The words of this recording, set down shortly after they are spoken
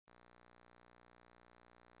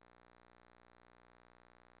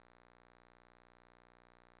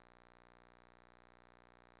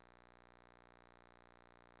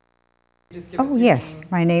Just give us Oh, your yes. name.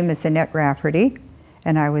 My name is Annette Rafferty,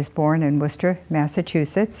 and I was born in Worcester,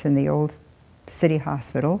 Massachusetts, in the old city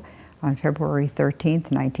hospital on February 13th,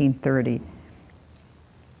 1930.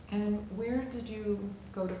 And where did you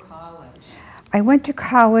go to college? I went to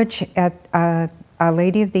college at Our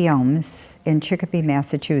Lady of the Elms in Chicopee,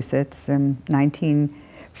 Massachusetts, in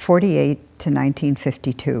 1948 to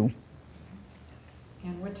 1952.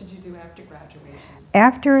 And what did you do after graduation?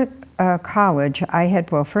 After college, I had,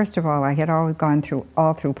 well, first of all, I had all gone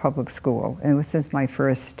through public school. And this is my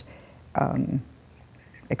first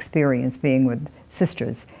experience being with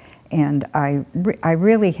sisters. And I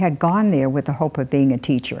really had gone there with the hope of being a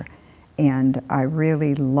teacher. And I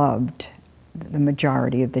really loved the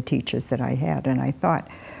majority of the teachers that I had. And I thought,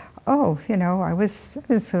 oh, you know, I was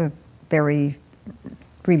a very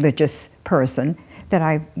religious person, that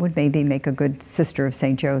I would maybe make a good Sister of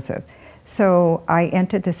St. Joseph. So I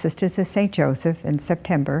entered the Sisters of St. Joseph in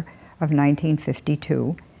September of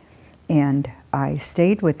 1952, and I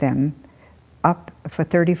stayed with them up for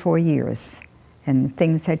 34 years. And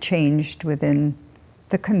things had changed within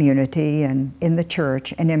the community and in the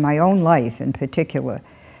church and in my own life in particular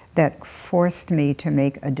that forced me to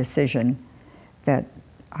make a decision that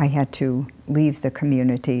I had to leave the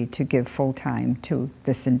community to give full time to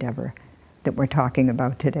this endeavor that we're talking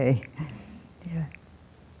about today. Yeah.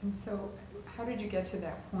 And so, how did you get to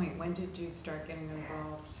that point? When did you start getting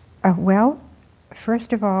involved? Well,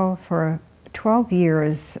 first of all, for 12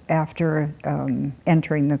 years after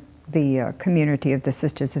entering the community of the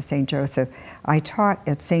Sisters of St. Joseph, I taught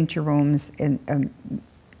at St. Jerome's in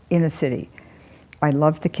a city. I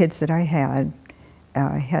loved the kids that I had.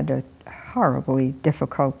 I had a horribly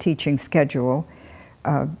difficult teaching schedule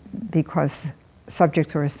because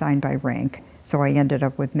subjects were assigned by rank. So I ended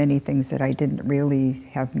up with many things that I didn't really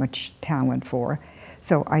have much talent for.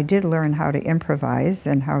 So I did learn how to improvise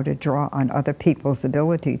and how to draw on other people's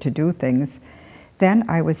ability to do things. Then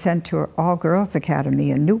I was sent to an all-girls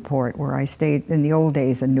academy in Newport, where I stayed in the old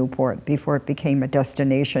days in Newport before it became a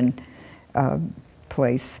destination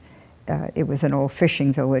place. It was an old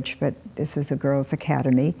fishing village, but this was a girls'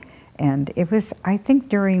 academy. And it was, I think,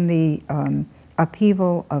 during the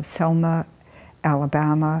upheaval of Selma,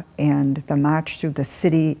 Alabama, and the march through the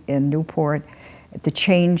city in Newport, the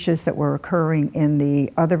changes that were occurring in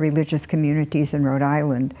the other religious communities in Rhode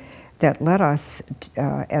Island that led us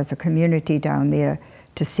as a community down there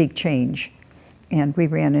to seek change. And we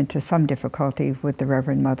ran into some difficulty with the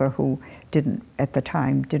Reverend Mother, who at the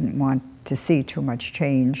time, didn't want to see too much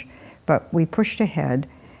change. But we pushed ahead,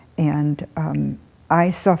 and I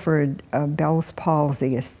suffered Bell's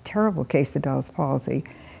palsy, a terrible case of Bell's palsy,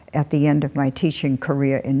 at the end of my teaching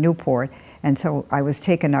career in Newport. And so I was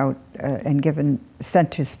taken out and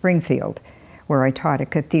sent to Springfield, where I taught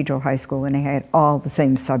at Cathedral High School, and I had all the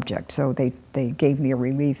same subjects, so they gave me a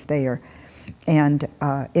relief there. And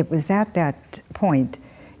it was at that point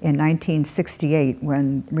in 1968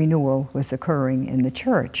 when renewal was occurring in the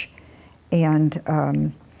church.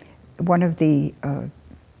 And one of the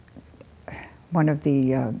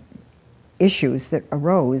issues that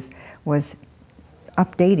arose was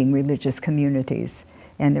updating religious communities.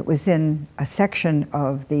 And it was in a section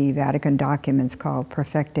of the Vatican documents called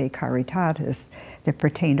Perfecte Caritatis that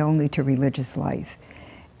pertained only to religious life.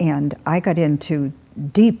 And I got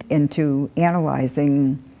deep into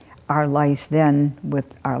analyzing our life then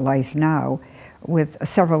with our life now with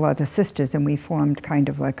several other sisters, and we formed kind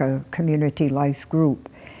of like a community life group.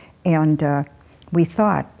 And we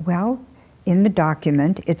thought, well, in the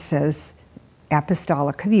document it says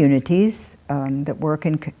apostolic communities that work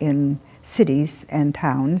in cities and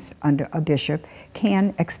towns under a bishop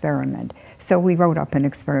can experiment. So we wrote up an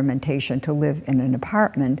experimentation to live in an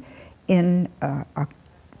apartment in a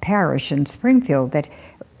parish in Springfield that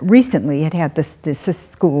recently had this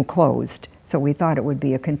school closed. So we thought it would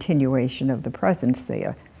be a continuation of the presence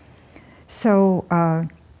there. So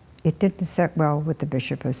it didn't set well with the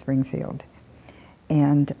Bishop of Springfield.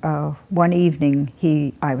 And one evening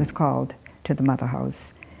I was called to the Mother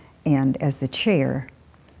House, and as the chair,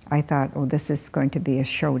 I thought, oh, this is going to be a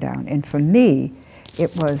showdown. And for me,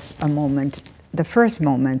 it was a moment, the first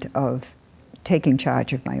moment of taking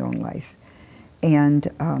charge of my own life.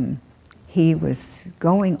 And he was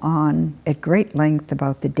going on at great length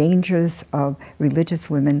about the dangers of religious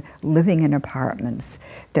women living in apartments,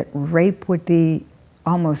 that rape would be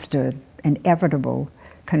almost an inevitable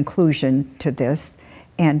conclusion to this.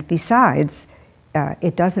 And besides,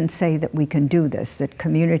 it doesn't say that we can do this, that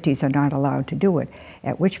communities are not allowed to do it.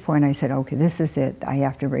 At which point I said, okay, this is it. I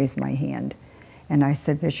have to raise my hand. And I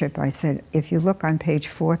said, Bishop, I said, if you look on page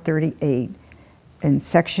 438 in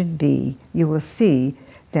section B, you will see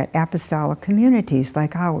that apostolic communities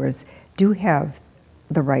like ours do have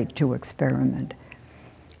the right to experiment.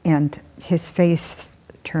 And his face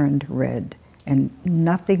turned red, and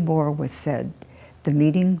nothing more was said. The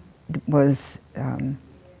meeting was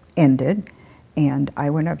ended, and I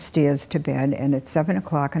went upstairs to bed, and at 7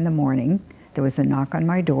 o'clock in the morning, there was a knock on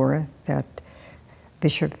my door that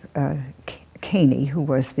Bishop Caney, who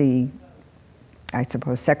was the, I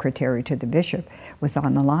suppose, secretary to the bishop, was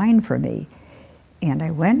on the line for me. And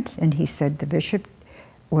I went, and he said, the bishop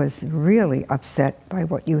was really upset by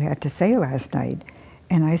what you had to say last night.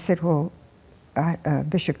 And I said, well,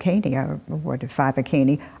 Bishop Caney, Father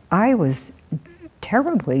Caney, I was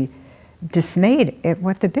terribly dismayed at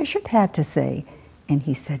what the bishop had to say. And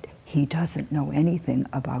he said, he doesn't know anything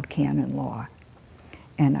about canon law.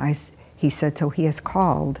 And he said, so he has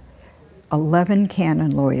called 11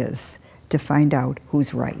 canon lawyers to find out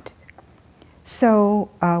who's right.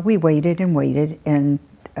 So we waited and waited, and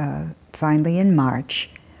finally in March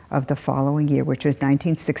of the following year, which was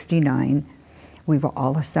 1969, we were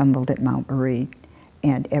all assembled at Mount Marie,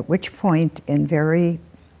 and at which point, in very,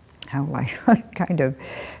 kind of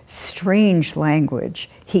strange language,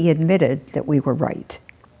 he admitted that we were right,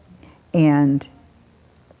 and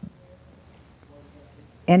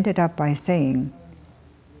ended up by saying,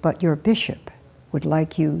 but your bishop would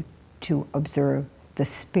like you to observe the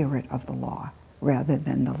spirit of the law rather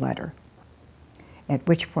than the letter. At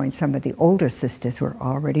which point some of the older sisters were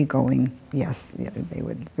already going, yes, they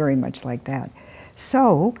would very much like that.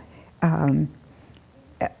 So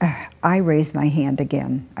I raised my hand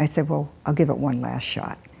again. I said, well, I'll give it one last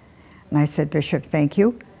shot. And I said, Bishop, thank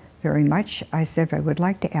you very much. I said, I would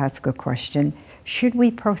like to ask a question. Should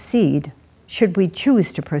we proceed, should we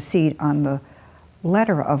choose to proceed on the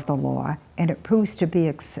letter of the law, and it proves to be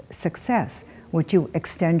a success, would you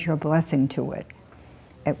extend your blessing to it?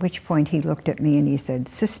 At which point he looked at me and he said,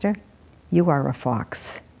 sister, you are a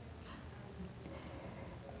fox.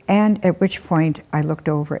 And at which point I looked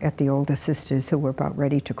over at the older sisters who were about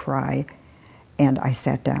ready to cry, and I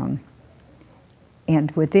sat down.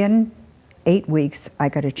 And within 8 weeks, I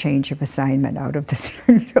got a change of assignment out of the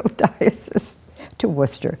Springfield Diocese to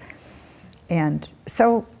Worcester. And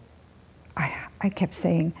so I kept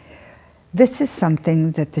saying, this is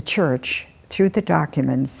something that the church, through the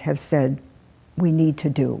documents, have said we need to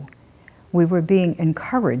do. We were being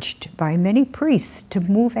encouraged by many priests to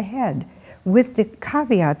move ahead, with the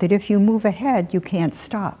caveat that if you move ahead, you can't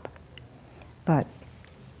stop. But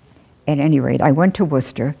at any rate, I went to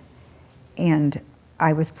Worcester, and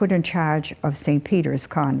I was put in charge of St. Peter's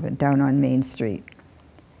Convent down on Main Street.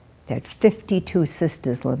 There had 52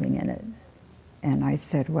 sisters living in it. And I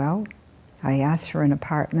said, well, I asked for an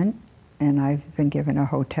apartment, and I've been given a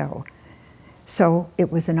hotel. So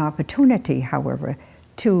it was an opportunity, however,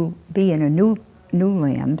 to be in a new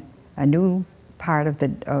land, a new part of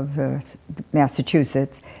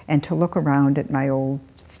Massachusetts, and to look around at my old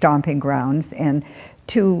stomping grounds, and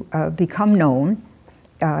to become known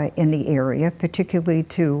in the area, particularly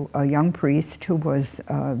to a young priest who was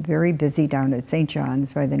very busy down at St.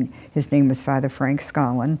 John's. His name was Father Frank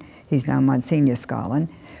Scollin. He's now Monsignor Scollin,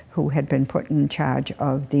 who had been put in charge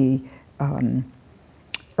of the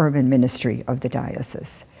urban ministry of the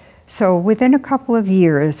diocese. So within a couple of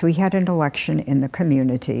years, we had an election in the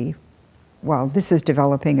community. Well, this is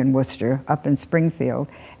developing in Worcester, up in Springfield,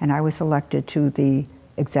 and I was elected to the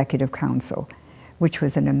Executive Council, which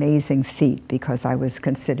was an amazing feat because I was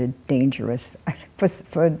considered dangerous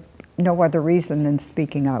for no other reason than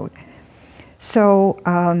speaking out. So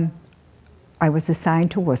I was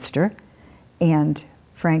assigned to Worcester, and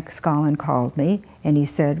Frank Scollin called me, and he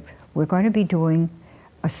said, we're going to be doing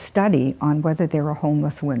a study on whether there are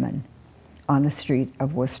homeless women on the street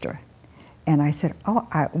of Worcester. And I said, oh,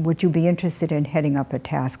 would you be interested in heading up a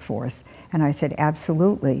task force? And I said,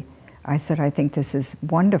 absolutely. I said, I think this is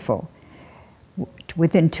wonderful.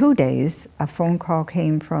 Within 2 days, a phone call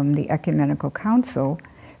came from the Ecumenical Council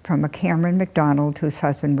from a Cameron McDonald, whose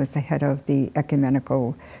husband was the head of the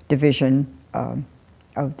Ecumenical Division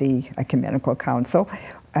of the Ecumenical Council.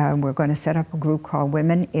 We're going to set up a group called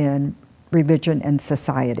Women in Religion and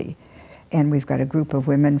Society. And we've got a group of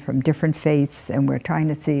women from different faiths, and we're trying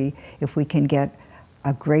to see if we can get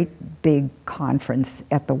a great big conference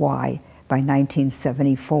at the Y by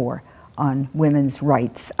 1974 on women's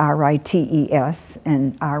rights, R-I-T-E-S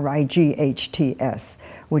and R-I-G-H-T-S.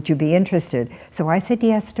 Would you be interested? So I said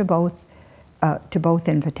yes to both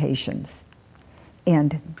invitations.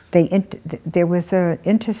 And there was an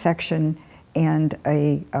intersection and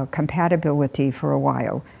a compatibility for a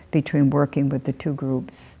while between working with the two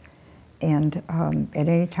groups. And at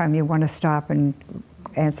any time you want to stop and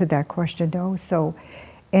answer that question, no. So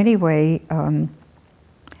anyway,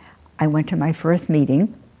 I went to my first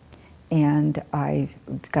meeting, and I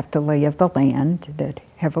got the lay of the land, that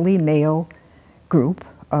heavily male group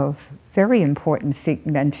of very important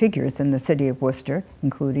men figures in the city of Worcester,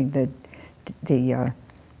 including the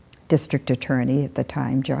district attorney at the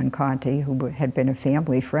time, John Conte, who had been a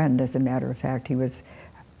family friend. As a matter of fact, he was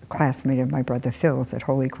a classmate of my brother Phil's at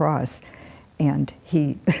Holy Cross, and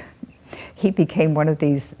he he became one of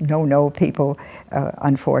these no-no people,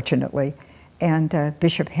 unfortunately. And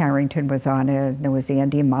Bishop Harrington was on it. There was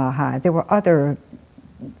Andy Maha. There were other,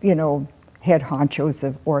 you know, head honchos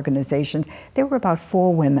of organizations. There were about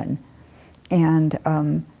 4 women,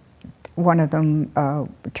 and one of them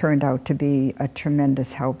turned out to be a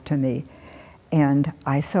tremendous help to me. And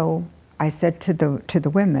I said to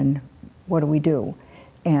the women, "What do we do?"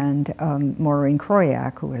 And Maureen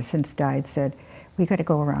Kroyak, who has since died, said, "We got to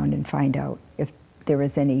go around and find out if there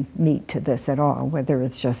is any meat to this at all, whether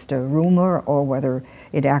it's just a rumor or whether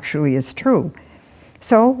it actually is true."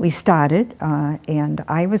 So we started, and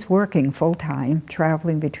I was working full-time,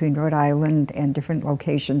 traveling between Rhode Island and different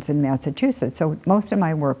locations in Massachusetts. So most of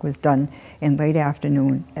my work was done in late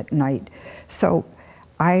afternoon at night. So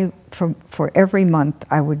for every month,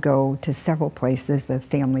 I would go to several places. The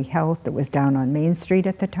Family Health that was down on Main Street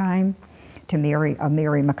at the time, to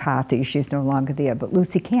Mary McCarthy. She's no longer there, but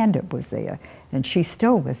Lucy Candib was there, and she's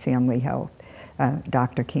still with Family Health,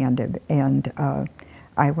 Dr. Candib. And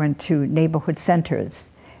I went to neighborhood centers.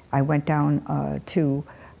 I went down to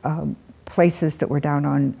places that were down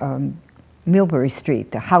on Millbury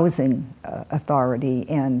Street, the housing authority,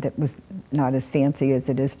 and it was not as fancy as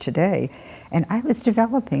it is today. And I was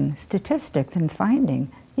developing statistics and finding,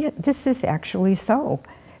 yeah, this is actually so.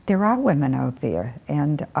 There are women out there.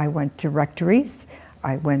 And I went to rectories,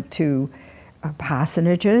 I went to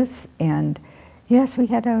parsonages, and yes, we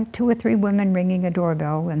had 2 or 3 women ringing a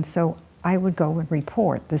doorbell, and so I would go and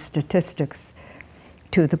report the statistics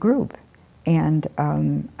to the group. And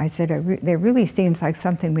I said, there really seems like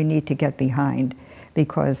something we need to get behind,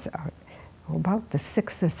 because about the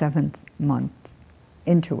 6th or 7th month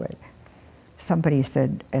into it, somebody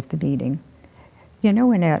said at the meeting, "You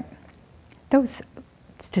know, Annette, those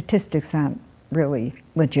statistics aren't really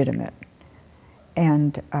legitimate."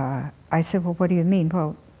 And I said, "Well, what do you mean?"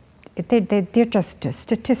 "Well, they're just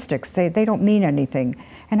statistics. They don't mean anything."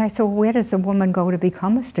 And I said, "Well, where does a woman go to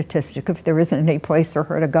become a statistic if there isn't any place for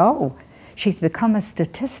her to go?" She's become a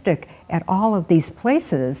statistic at all of these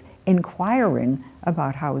places inquiring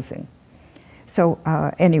about housing. So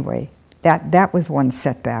anyway, that was one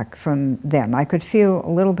setback from them. I could feel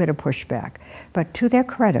a little bit of pushback. But to their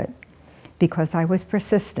credit, because I was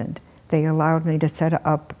persistent, they allowed me to set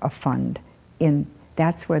up a fund.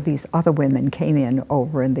 That's where these other women came in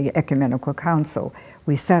over in the Ecumenical Council.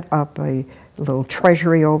 We set up a little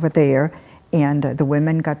treasury over there, and the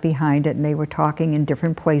women got behind it, and they were talking in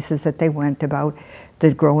different places that they went about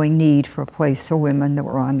the growing need for a place for women that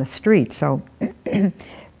were on the street. So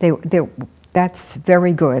that's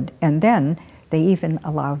very good. And then they even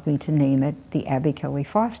allowed me to name it the Abby Kelly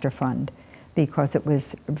Foster Fund, because it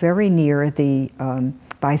was very near the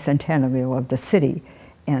bicentennial of the city.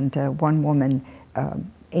 And one woman,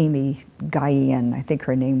 Amy Guyen, I think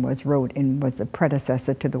her name was, wrote and was the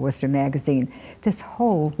predecessor to the Worcester magazine, this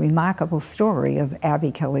whole remarkable story of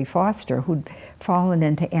Abby Kelly Foster, who'd fallen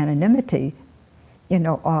into anonymity, you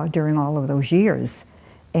know, during all of those years.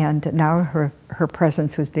 And now her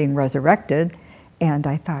presence was being resurrected. And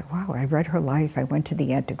I thought, wow, I read her life. I went to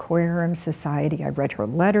the Antiquarian Society. I read her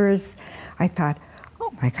letters. I thought,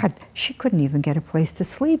 oh my God, she couldn't even get a place to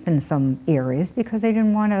sleep in some areas because they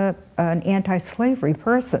didn't want an anti-slavery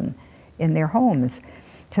person in their homes.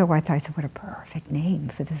 So I said, what a perfect name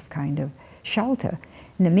for this kind of shelter.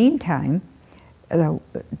 In the meantime, the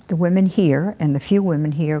women here and the few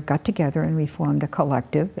women here got together and we formed a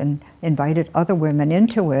collective and invited other women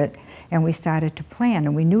into it, and we started to plan.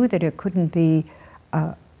 And we knew that it couldn't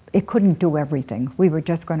do everything. We were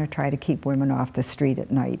just going to try to keep women off the street at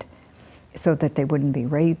night, so that they wouldn't be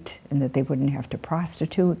raped and that they wouldn't have to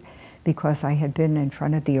prostitute, because I had been in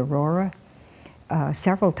front of the Aurora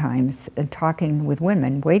several times and talking with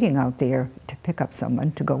women waiting out there to pick up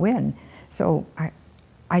someone to go in. So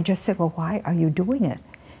I just said, well, why are you doing it?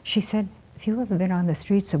 She said, if you've ever been on the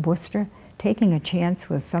streets of Worcester, taking a chance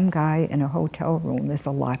with some guy in a hotel room is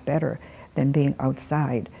a lot better than being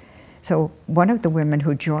outside. So one of the women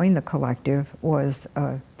who joined the collective was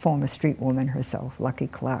a former street woman herself, Lucky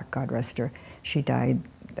Clark, God rest her. She died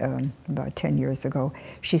about 10 years ago.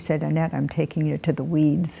 She said, Annette, I'm taking you to the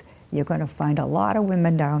weeds You're going to find a lot of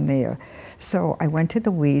women down there. So I went to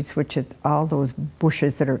the Weeds, which are all those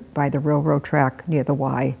bushes that are by the railroad track near the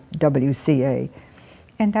YWCA.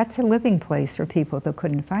 And that's a living place for people that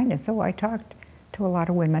couldn't find it. So I talked to a lot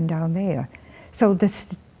of women down there. So the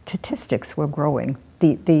statistics were growing,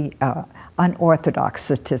 the unorthodox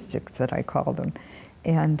statistics that I call them.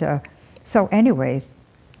 And so anyways,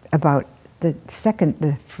 about the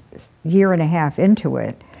year and a half into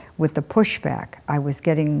it, with the pushback, I was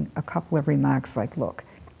getting a couple of remarks like, look,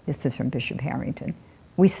 this is from Bishop Harrington.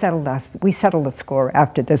 We settled the score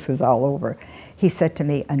after this was all over. He said to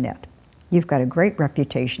me, Annette, you've got a great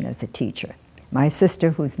reputation as a teacher. My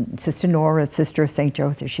sister, who's Sister Nora, sister of St.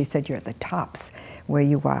 Joseph, she said, you're at the tops where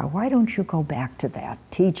you are. Why don't you go back to that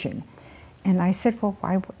teaching? And I said, well,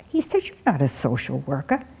 why? He said, you're not a social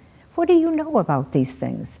worker. What do you know about these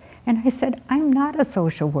things? And I said, I'm not a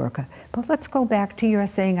social worker, but let's go back to your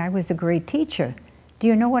saying I was a great teacher. Do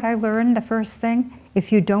you know what I learned the first thing?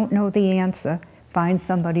 If you don't know the answer, find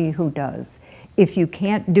somebody who does. If you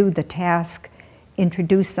can't do the task,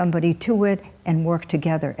 introduce somebody to it and work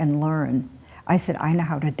together and learn. I said, I know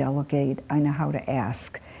how to delegate, I know how to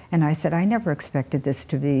ask. And I said, I never expected this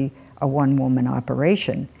to be a one-woman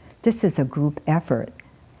operation. This is a group effort.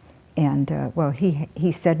 And well,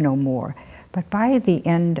 he said no more. But by the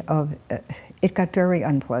end of it got very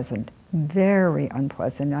unpleasant, very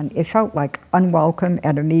unpleasant. It felt like unwelcome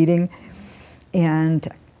at a meeting. And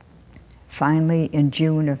finally, in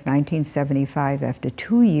June of 1975, after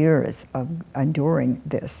 2 years of enduring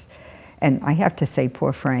this, and I have to say,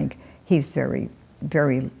 poor Frank, he's very,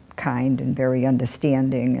 very kind and very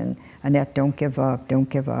understanding, and Annette, don't give up,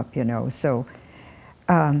 you know. So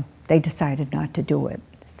they decided not to do it.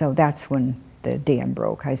 So that's when the dam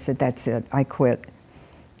broke. I said, that's it, I quit.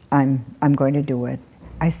 I'm going to do it.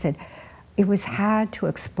 I said, it was hard to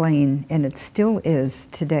explain, and it still is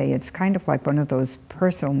today. It's kind of like one of those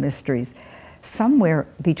personal mysteries. Somewhere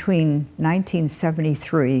between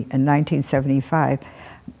 1973 and 1975,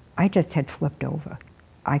 I just had flipped over.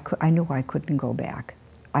 I knew I couldn't go back.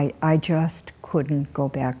 I just couldn't go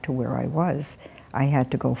back to where I was. I had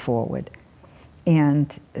to go forward.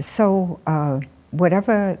 And so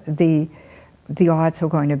whatever the odds were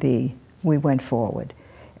going to be, we went forward.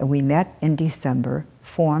 And we met in December,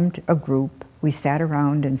 formed a group. We sat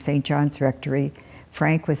around in St. John's Rectory.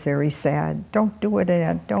 Frank was very sad. Don't do it,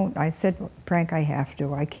 Annette, don't. I said, Frank, I have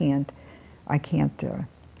to. I can't.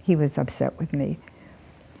 He was upset with me.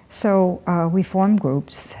 So we formed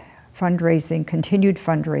groups, fundraising, continued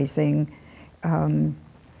fundraising.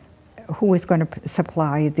 Who was going to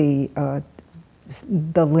supply the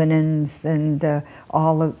linens and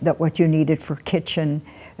all of that, what you needed for kitchen?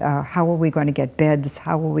 How are we going to get beds?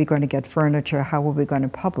 How are we going to get furniture? How are we going to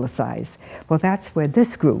publicize? Well, that's where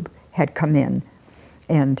this group had come in.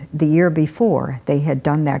 And the year before, they had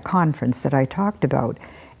done that conference that I talked about.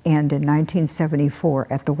 And in 1974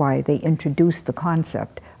 at the Y, they introduced the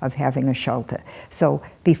concept of having a shelter. So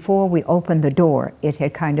before we opened the door, it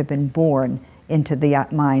had kind of been born into the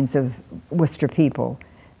minds of Worcester people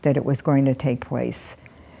that it was going to take place.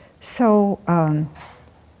 So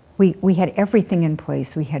we had everything in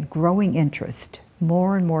place. We had growing interest,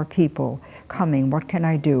 more and more people coming. What can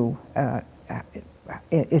I do?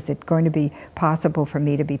 Is it going to be possible for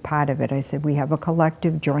me to be part of it? I said, we have a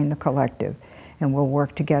collective, join the collective, and we'll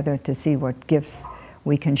work together to see what gifts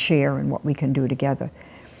we can share and what we can do together.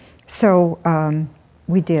 So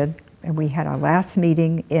we did, and we had our last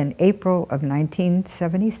meeting in April of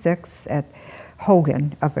 1976 at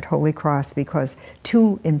Hogan up at Holy Cross, because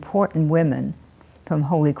two important women from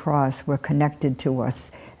Holy Cross were connected to us,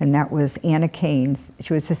 and that was Anna Keynes.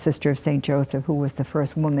 She was the sister of St. Joseph, who was the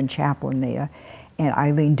first woman chaplain there, and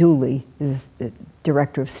Eileen Dooley is the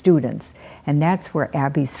director of students. And that's where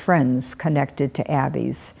Abby's friends connected to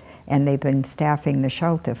Abby's, and they've been staffing the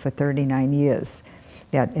shelter for 39 years.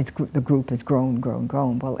 The group has grown.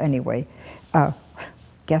 Well, anyway,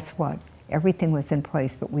 guess what? Everything was in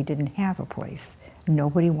place, but we didn't have a place.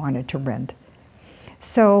 Nobody wanted to rent.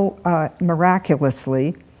 So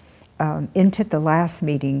miraculously, into the last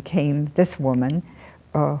meeting came this woman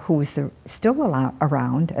who's still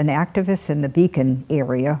around, an activist in the Beacon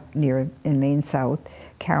area in Maine South,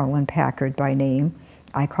 Carolyn Packard by name.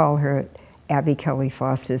 I call her Abby Kelly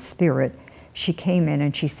Foster's spirit. She came in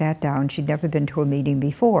and she sat down. She'd never been to a meeting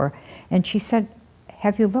before. And she said,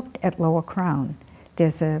 have you looked at Lower Crown?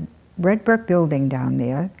 There's a red brick building down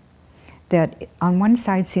there that on one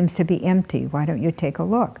side seems to be empty. Why don't you take a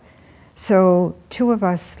look? So two of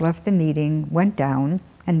us left the meeting, went down,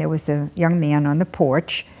 and there was a young man on the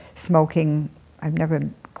porch smoking. I've never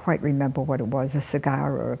quite remember what it was, a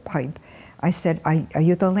cigar or a pipe. I said, are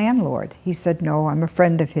you the landlord? He said, no, I'm a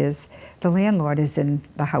friend of his. The landlord is in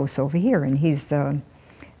the house over here, and he's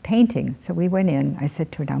painting. So we went in. I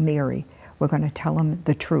said to her, now, Mary, we're going to tell him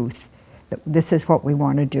the truth. That this is what we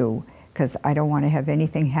want to do, because I don't want to have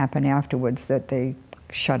anything happen afterwards that they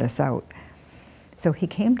shut us out. So he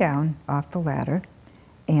came down off the ladder,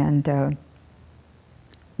 and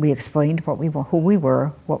we explained who we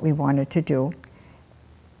were, what we wanted to do.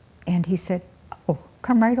 And he said, oh,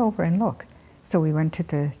 come right over and look. So we went to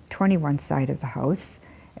the 21 side of the house,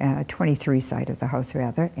 23 side of the house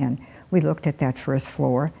rather, and we looked at that first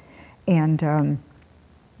floor. And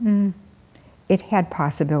it had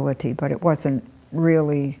possibility, but it wasn't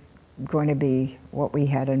really going to be what we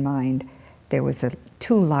had in mind. There was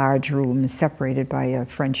two large rooms separated by a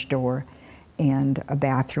French door, and a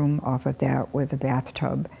bathroom off of that with a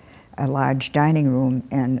bathtub, a large dining room,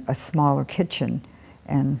 and a smaller kitchen.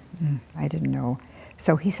 And I didn't know.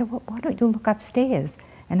 So he said, well, why don't you look upstairs?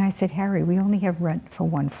 And I said, Harry, we only have rent for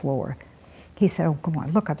one floor. He said, oh, go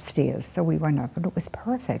on, look upstairs. So we went up, and it was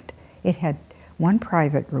perfect. It had one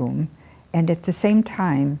private room, and at the same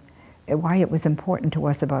time, why it was important to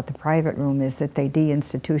us about the private room is that they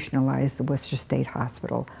deinstitutionalized the Worcester State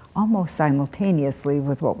Hospital almost simultaneously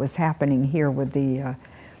with what was happening here with the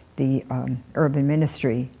urban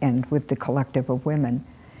ministry and with the collective of women.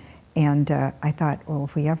 And I thought, well,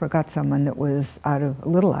 if we ever got someone that was a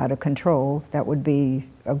little out of control, that would be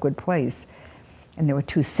a good place. And there were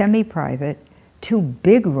two semi-private, two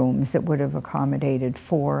big rooms that would have accommodated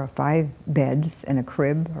 4 or 5 beds and a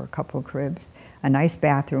crib or a couple of cribs, a nice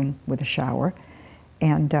bathroom with a shower.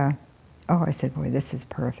 And oh, I said, boy, this is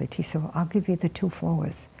perfect. He said, well, I'll give you the 2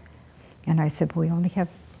 floors. And I said, well, we only have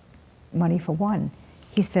money for one.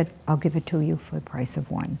 He said, I'll give it to you for the price of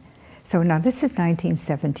one. So now this is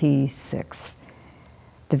 1976.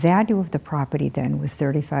 The value of the property then was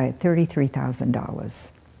 $33,000.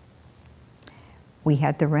 We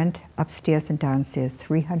had the rent upstairs and downstairs,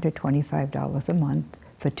 $325 a month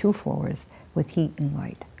for 2 floors with heat and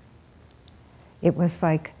light. It was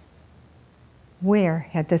like, where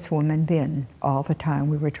had this woman been all the time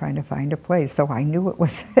we were trying to find a place? So I knew it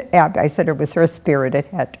was, I said it was her spirit, it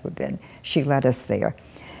had to have been. She led us there.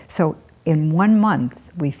 So in 1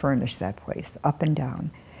 month, we furnished that place up and down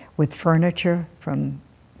with furniture from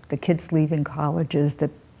the kids leaving colleges that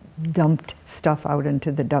dumped stuff out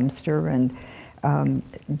into the dumpster, and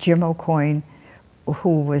Jim O'Coin,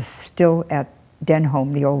 who was still at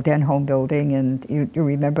Denholm, the old Denholm building, and you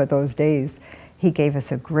remember those days, he gave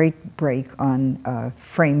us a great break on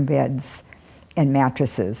frame beds and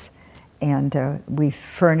mattresses. And we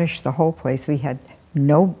furnished the whole place. We had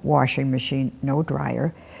no washing machine, no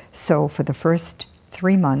dryer. So for the first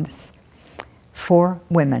 3 months, 4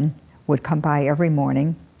 women would come by every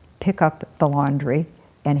morning, pick up the laundry,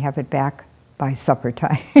 and have it back by supper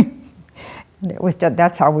time.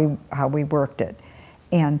 That's how we worked it.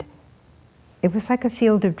 And it was like a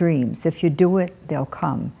field of dreams. If you do it, they'll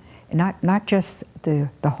come. Not just the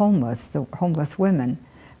homeless women,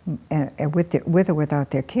 with or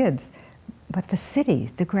without their kids, but the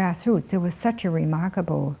city, the grassroots. There was such a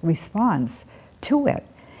remarkable response to it.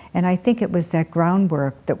 And I think it was that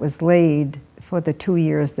groundwork that was laid for the 2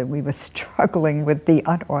 years that we were struggling with the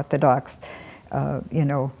unorthodox,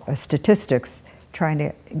 statistics, trying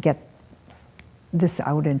to get this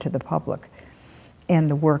out into the public, and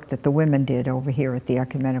the work that the women did over here at the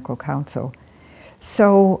Ecumenical Council.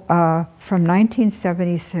 So from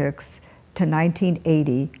 1976 to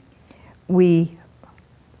 1980, we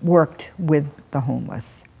worked with the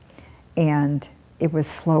homeless. And it was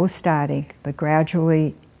slow starting, but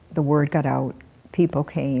gradually the word got out, people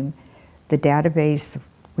came. The database,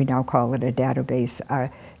 we now call it a database,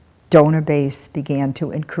 our donor base began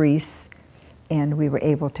to increase, and we were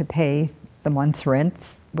able to pay the month's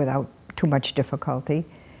rents without too much difficulty.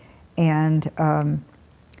 And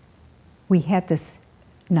we had this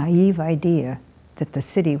naive idea that the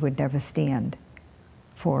city would never stand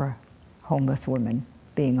for homeless women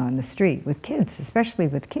being on the street with kids, especially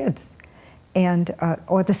with kids, and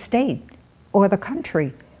or the state, or the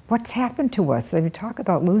country. What's happened to us? They talk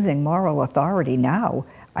about losing moral authority now.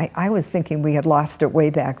 I was thinking we had lost it way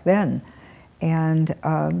back then. And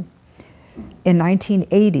in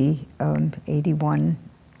 1980, 81,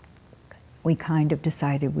 we kind of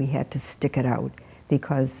decided we had to stick it out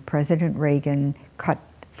because President Reagan cut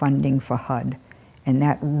funding for HUD, and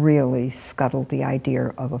that really scuttled the idea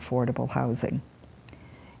of affordable housing.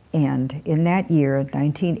 And in that year,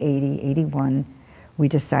 1980, 81, we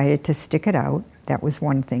decided to stick it out. That was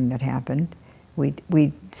one thing that happened.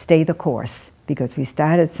 we'd stay the course because we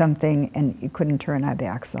started something and you couldn't turn our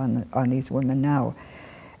backs on these women now.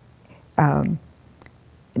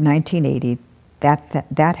 1980,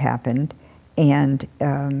 that happened, and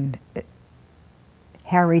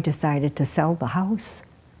Harry decided to sell the house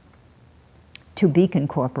to Beacon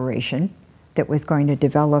Corporation that was going to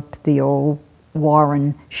develop the old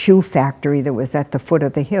Warren shoe factory that was at the foot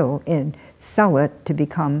of the hill and sell it to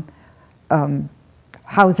become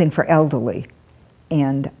housing for elderly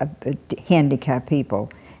and handicapped people.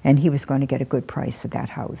 And he was going to get a good price for that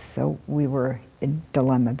house. So we were in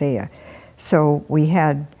dilemma there. So we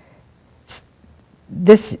had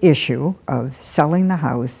this issue of selling the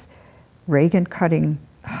house, Reagan cutting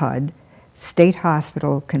HUD, State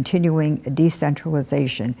Hospital continuing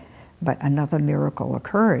decentralization, but another miracle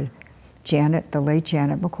occurred. Janet, the late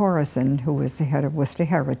Janet McCorrison, who was the head of Worcester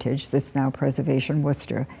Heritage, that's now Preservation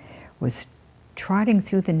Worcester, was trotting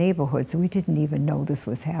through the neighborhoods. We didn't even know this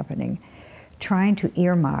was happening, trying to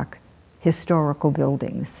earmark historical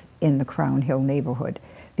buildings in the Crown Hill neighborhood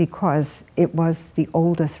because it was the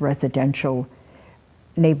oldest residential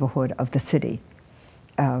neighborhood of the city.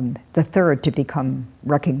 The third to become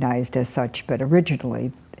recognized as such, but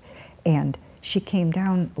originally. And she came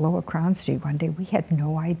down Lower Crown Street one day. We had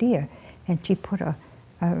no idea. And she put a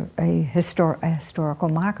historical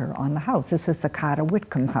marker on the house. This was the Carter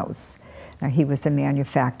Whitcomb house. Now, he was a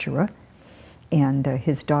manufacturer, and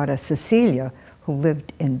his daughter Cecilia, who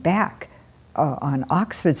lived in back on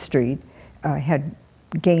Oxford Street, had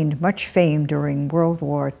gained much fame during World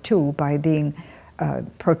War II by being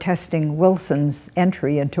protesting Wilson's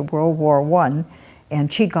entry into World War I,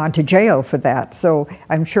 and she'd gone to jail for that. So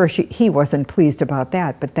I'm sure he wasn't pleased about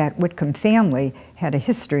that, but that Whitcomb family had a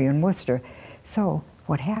history in Worcester. So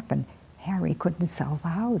what happened? Harry couldn't sell the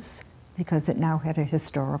house because it now had a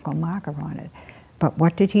historical marker on it. But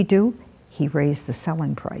what did he do? He raised the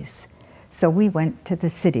selling price. So we went to the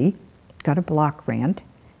city, got a block grant,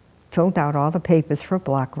 filled out all the papers for a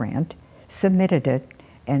block grant, submitted it,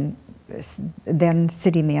 and then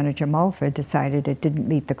City Manager Mulford decided it didn't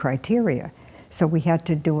meet the criteria. So we had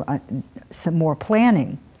to do some more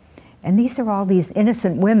planning. And these are all these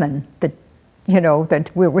innocent women that, you know,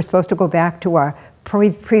 that we're supposed to go back to our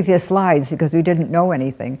previous lives because we didn't know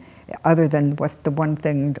anything other than what the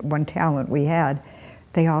one talent we had.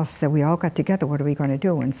 They all said, we all got together, what are we going to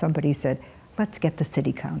do? And somebody said, let's get the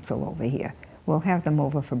city council over here. We'll have them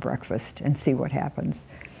over for breakfast and see what happens.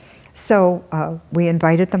 So we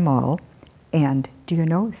invited them all, and do you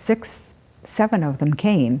know, 7 of them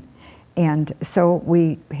came. And so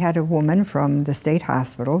we had a woman from the state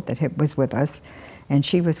hospital that was with us, and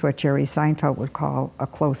she was what Jerry Seinfeld would call a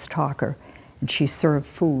close talker. And she served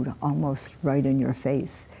food almost right in your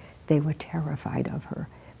face. They were terrified of her,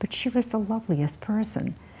 but she was the loveliest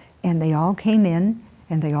person. And they all came in,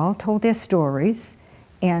 and they all told their stories,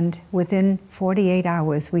 and within 48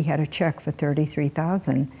 hours, we had a check for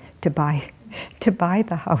 $33,000 to buy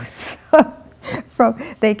the house.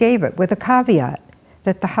 They gave it with a caveat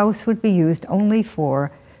that the house would be used only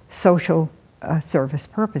for social service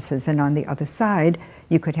purposes, and on the other side,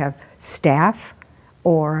 you could have staff,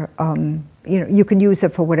 or you know, you can use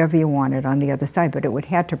it for whatever you wanted on the other side, but it would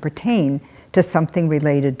have to pertain to something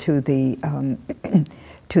related to the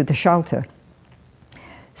to the shelter.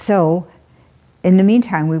 So, in the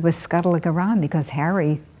meantime, we were scuttling around because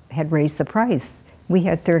Harry had raised the price. We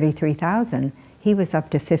had $33,000. He was up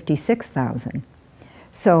to $56,000.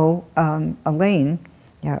 So Elaine,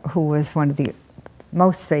 who was one of the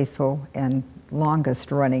most faithful and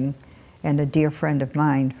longest running, and a dear friend of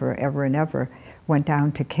mine forever and ever, went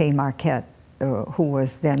down to Kay Marquette, who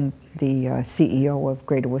was then the CEO of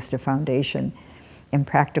Greater Worcester Foundation, and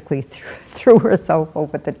practically threw herself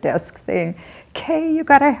over the desk saying, Kay, you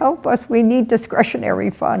gotta help us, we need discretionary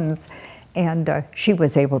funds. And she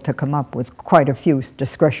was able to come up with quite a few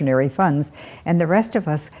discretionary funds. And the rest of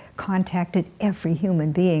us contacted every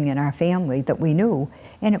human being in our family that we knew.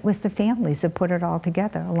 And it was the families that put it all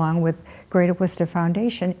together, along with Greater Worcester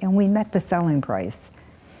Foundation, and we met the selling price.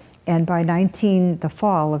 And by the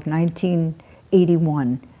fall of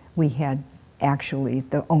 1981, we had actually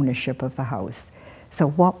the ownership of the house. So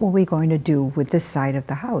what were we going to do with this side of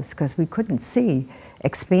the house? Because we couldn't see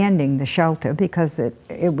expanding the shelter because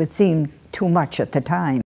it would seem too much at the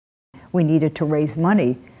time. We needed to raise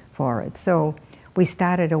money for it. So we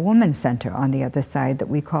started a women's center on the other side that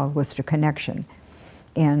we called Worcester Connection.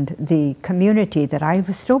 And the community that I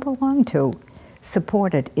still belong to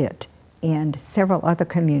supported it, and several other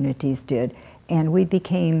communities did. And we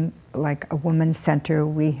became like a women's center.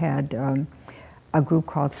 We had a group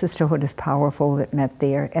called Sisterhood is Powerful that met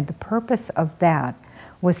there. And the purpose of that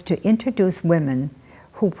was to introduce women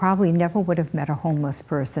who probably never would have met a homeless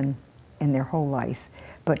person in their whole life,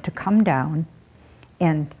 but to come down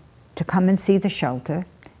and to come and see the shelter,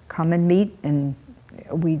 come and meet, and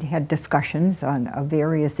we had discussions on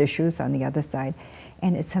various issues on the other side.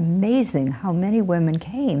 And it's amazing how many women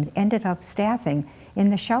came, ended up staffing in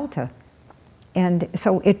the shelter. And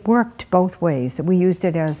so it worked both ways. We used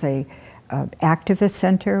it as a activist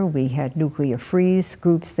center. We had nuclear freeze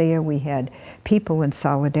groups there. We had people in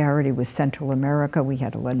solidarity with Central America. We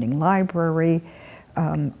had a lending library.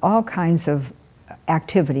 All kinds of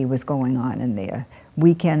activity was going on in there.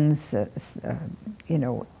 Weekends, you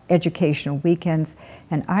know, educational weekends.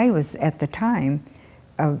 And I was, at the time,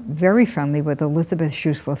 very friendly with Elizabeth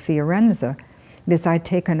Schussler Fiorenza, because I'd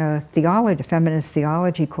taken a feminist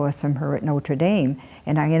theology course from her at Notre Dame,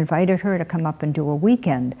 and I invited her to come up and do a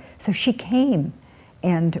weekend. So she came,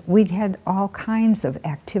 and we had all kinds of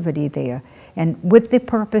activity there, and with the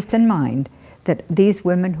purpose in mind that these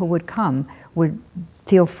women who would come would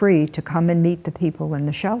feel free to come and meet the people in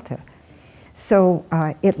the shelter. So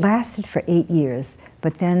it lasted for 8 years,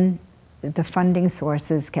 but then the funding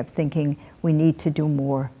sources kept thinking we need to do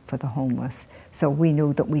more for the homeless. So we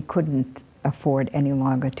knew that we couldn't afford any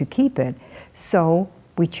longer to keep it. So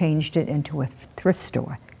we changed it into a thrift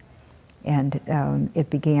store. And it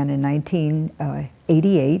began in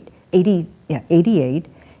 1988,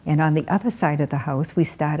 and on the other side of the house we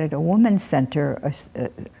started a women's center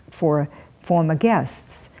for former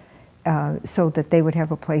guests so that they would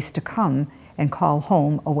have a place to come and call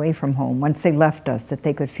home away from home. Once they left us, that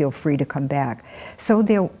they could feel free to come back. So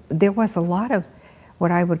there was a lot of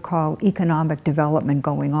what I would call economic development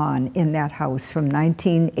going on in that house from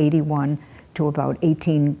 1981 to about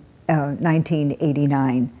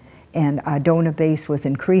 1989. And our donor base was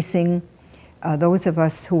increasing. Those of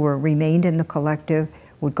us who remained in the collective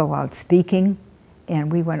would go out speaking,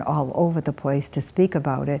 and we went all over the place to speak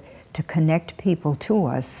about it, to connect people to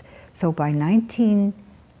us. So by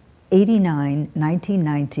 1989,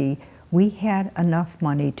 1990, we had enough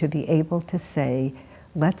money to be able to say,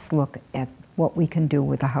 let's look at what we can do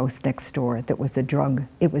with the house next door that was a drug.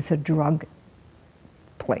 It was a drug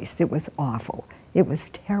place. It was awful. It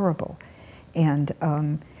was terrible. And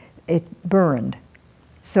it burned.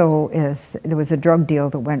 So there was a drug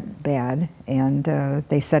deal that went bad, and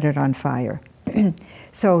they set it on fire.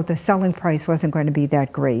 So the selling price wasn't going to be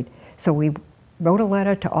that great. So we wrote a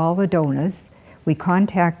letter to all the donors. We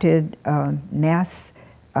contacted mass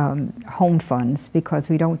home funds, because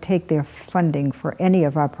we don't take their funding for any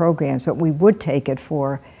of our programs, but we would take it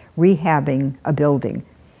for rehabbing a building.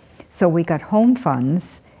 So we got home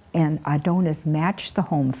funds, and our donors matched the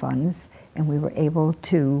home funds, and we were able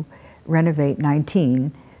to renovate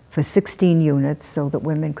 19 for 16 units so that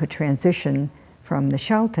women could transition from the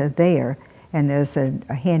shelter there. And there's a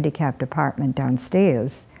handicapped apartment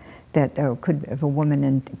downstairs that if a woman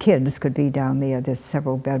and kids could be down there. There's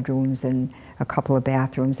several bedrooms and a couple of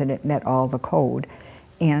bathrooms, and it met all the code.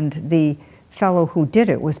 And the fellow who did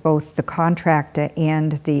it was both the contractor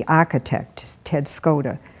and the architect, Ted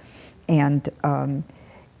Skoda. And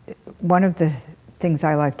one of the things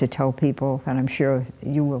I like to tell people, and I'm sure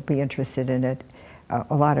you will be interested in it,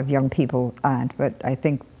 a lot of young people aren't, but I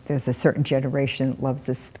think there's a certain generation that loves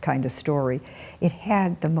this kind of story. It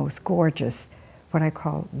had the most gorgeous, what I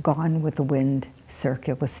call Gone with the Wind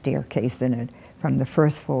circular staircase in it, from the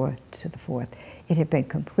first floor to the fourth. It had been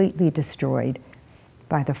completely destroyed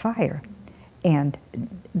by the fire. And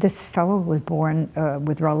this fellow was born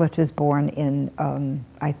with relatives born in,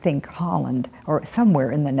 I think, Holland, or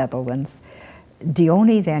somewhere in the Netherlands.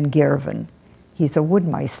 Dione van Gerven, he's a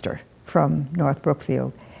woodmeister from North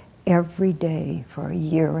Brookfield. Every day for a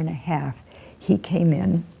year and a half, he came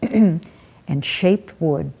in and shaped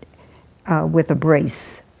wood with a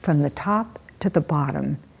brace from the top to the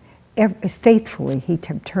bottom. Faithfully, he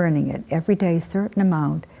kept turning it every day a certain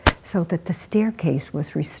amount so that the staircase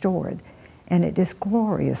was restored. And it is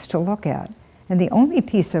glorious to look at. And the only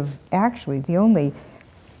piece of, actually, the only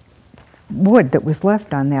wood that was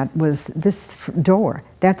left on that was this door.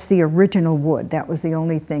 That's the original wood. That was the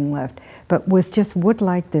only thing left. But was just wood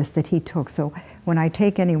like this that he took. So when I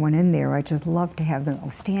take anyone in there, I just love to have them, oh,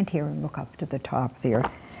 stand here and look up to the top there.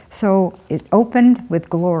 So it opened with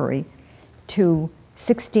glory to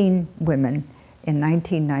 16 women in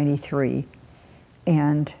 1993.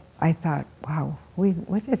 And I thought, wow,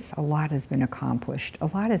 a lot has been accomplished. A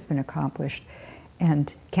lot has been accomplished.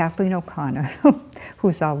 And Kathleen O'Connor,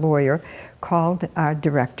 who's our lawyer, called our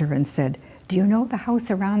director and said, do you know the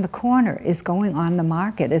house around the corner is going on the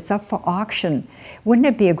market? It's up for auction. Wouldn't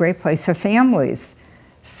it be a great place for families?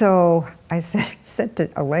 So I said to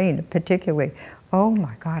Elaine particularly, oh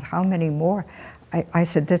my God, how many more? I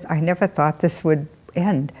said, I never thought this would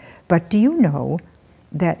end. But do you know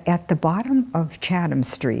that at the bottom of Chatham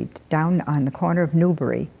Street, down on the corner of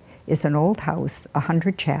Newbury, is an old house,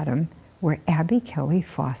 100 Chatham, where Abby Kelly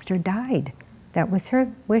Foster died. That was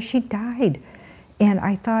where she died. And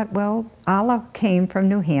I thought, well, Allah came from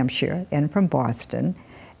New Hampshire and from Boston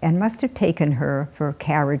and must have taken her for a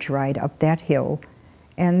carriage ride up that hill.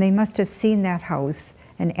 And they must have seen that house.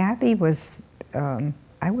 And Abby was,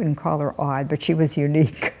 I wouldn't call her odd, but she was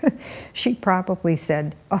unique. She probably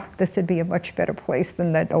said, oh, this would be a much better place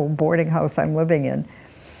than that old boarding house I'm living in.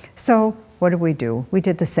 So what did we do? We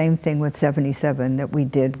did the same thing with 77 that we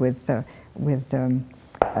did with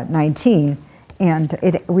 19.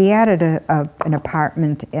 And we added an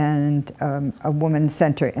apartment and a women's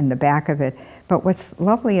center in the back of it. But what's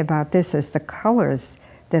lovely about this is the colors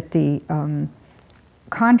that the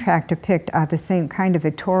contractor picked are the same kind of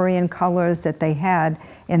Victorian colors that they had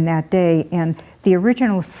in that day. And the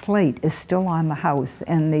original slate is still on the house,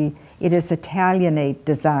 and it is Italianate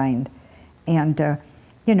designed. And,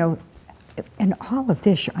 you know, in all of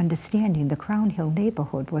this, you're understanding the Crown Hill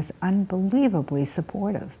neighborhood was unbelievably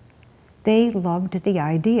supportive. They loved the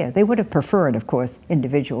idea. They would have preferred, of course,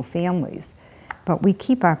 individual families. But we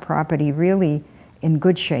keep our property really in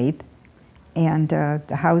good shape, and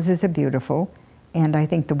the houses are beautiful. And I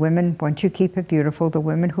think the women, once you keep it beautiful, the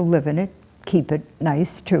women who live in it keep it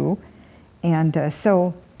nice too. And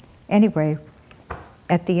so anyway,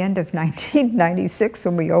 at the end of 1996,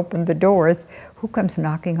 when we opened the doors, who comes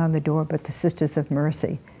knocking on the door but the Sisters of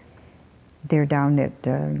Mercy? They're down at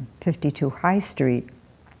 52 High Street.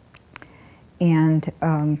 And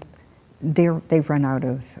they've run out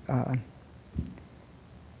of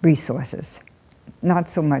resources. Not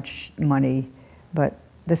so much money, but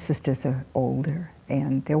the sisters are older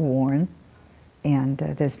and they're worn, and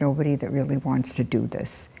there's nobody that really wants to do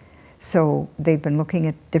this. So they've been looking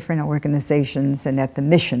at different organizations and at the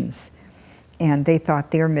missions, and they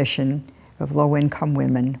thought their mission of low-income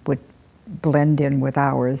women would blend in with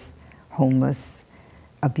ours, homeless,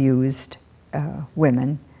 abused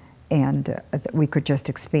women, and we could just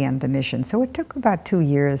expand the mission. So it took about 2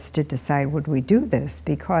 years to decide, would we do this?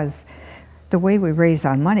 Because the way we raise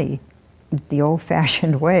our money, the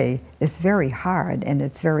old-fashioned way, is very hard and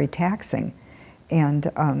it's very taxing. And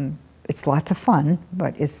it's lots of fun,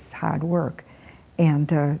 but it's hard work.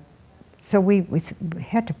 And so we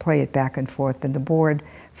had to play it back and forth, and the board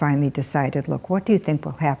finally decided, look, what do you think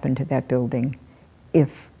will happen to that building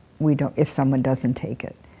if someone doesn't take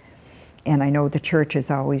it? And I know the church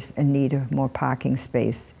is always in need of more parking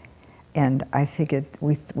space. And I figured,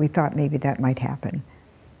 we thought maybe that might happen,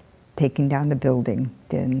 taking down the building.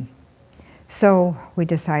 So we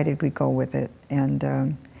decided we'd go with it.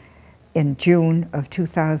 And in June of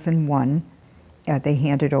 2001, they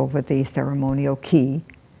handed over the ceremonial key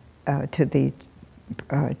to the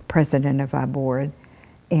president of our board.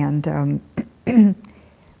 And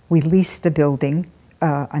we leased the building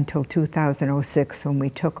until 2006 when we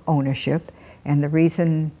took ownership. And the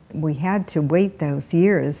reason we had to wait those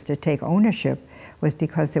years to take ownership was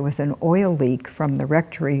because there was an oil leak from the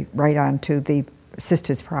rectory right onto the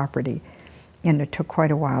sisters' property. And it took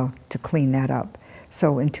quite a while to clean that up.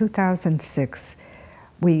 So in 2006,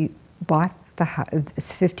 we bought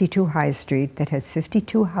it's 52 High Street that has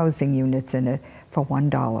 52 housing units in it for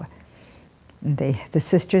 $1. The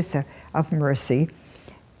Sisters of Mercy,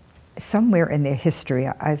 somewhere in their history,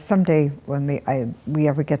 someday when we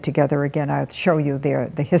ever get together again, I'll show you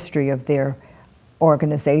the history of their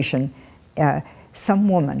organization. Some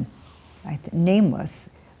woman, nameless,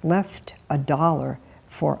 left $1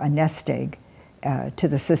 for a nest egg to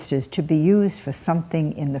the sisters to be used for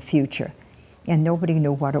something in the future. And nobody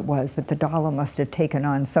knew what it was, but the dollar must have taken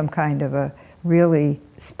on some kind of a really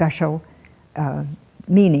special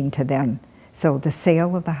meaning to them. So the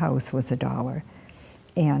sale of the house was $1.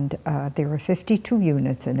 And there were 52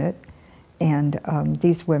 units in it. And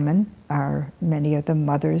these women are, many of them,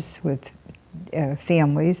 mothers with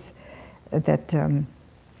families that,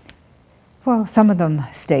 well, some of them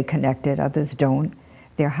stay connected, others don't.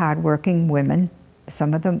 They're hardworking women.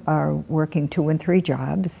 Some of them are working 2 and 3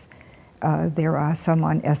 jobs. There are some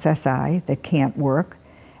on SSI that can't work.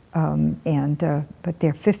 But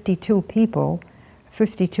there are 52 people,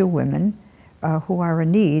 52 women who are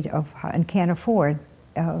in need of and can't afford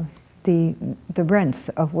the rents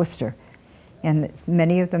of Worcester. And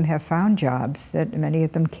many of them have found jobs, many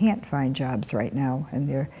of them can't find jobs right now, and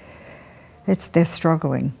they're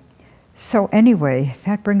struggling. So anyway,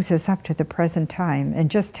 that brings us up to the present time,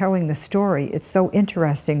 and just telling the story, it's so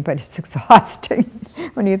interesting, but it's exhausting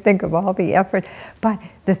when you think of all the effort. But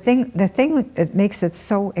the thing that makes it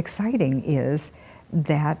so exciting is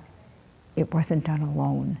that it wasn't done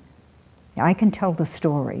alone. I can tell the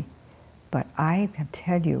story, but I can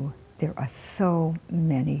tell you there are so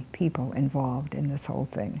many people involved in this whole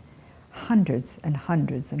thing. Hundreds and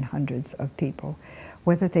hundreds and hundreds of people,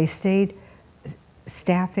 whether they stayed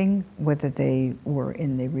staffing, whether they were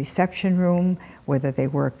in the reception room, whether they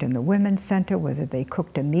worked in the women's center, whether they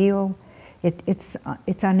cooked a meal. It's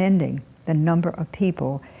unending, the number of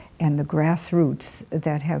people and the grassroots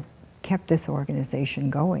that have kept this organization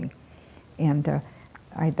going. And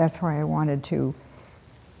that's why I wanted to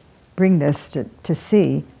bring this to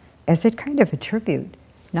see as it kind of a tribute,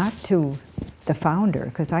 not to the founder,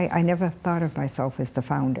 because I never thought of myself as the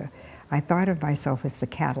founder. I thought of myself as the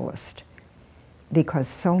catalyst, because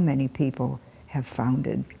so many people have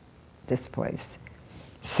founded this place.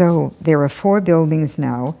 So there are 4 buildings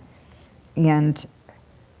now, and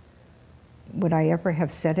would I ever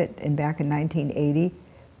have said it back in 1980?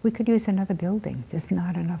 We could use another building. There's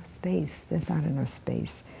not enough space. There's not enough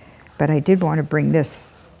space. But I did want to bring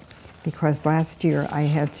this, because last year I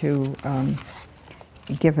had to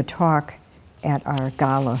give a talk at our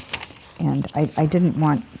gala, and I didn't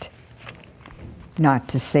want not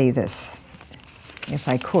to say this. If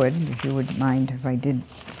I could, if you wouldn't mind if I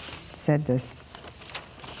said this.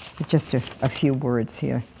 Just a few words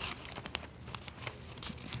here.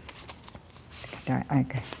 I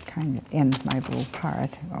kind of end my little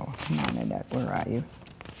part. Oh, come on, Annette, where are you?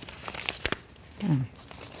 Oh.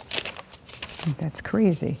 That's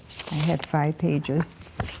crazy. I had 5 pages.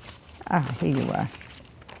 Ah, here you are.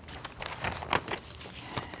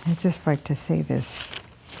 I'd just like to say this.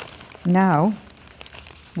 Now,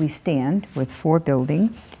 we stand with 4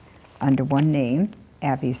 buildings under one name,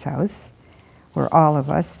 Abby's House, where all of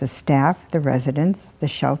us, the staff, the residents, the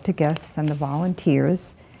shelter guests, and the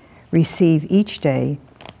volunteers, receive each day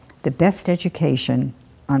the best education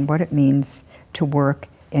on what it means to work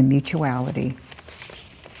in mutuality.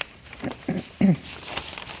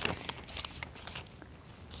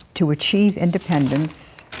 To achieve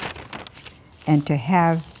independence and to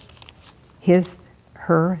have his,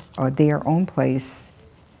 her, or their own place,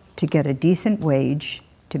 to get a decent wage,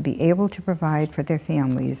 to be able to provide for their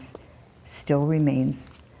families, still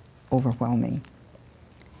remains overwhelming.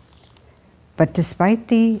 But despite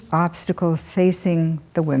the obstacles facing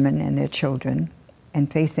the women and their children,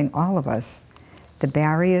 and facing all of us, the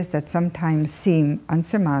barriers that sometimes seem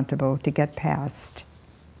unsurmountable to get past,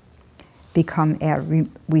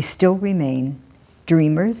 we still remain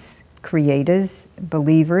dreamers, creators,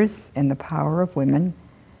 believers in the power of women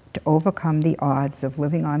to overcome the odds of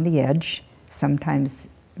living on the edge, sometimes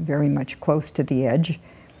very much close to the edge,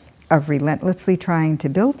 of relentlessly trying to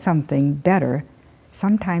build something better,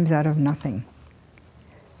 sometimes out of nothing.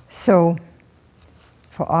 So,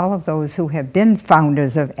 for all of those who have been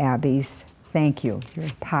founders of Abby's, thank you. Your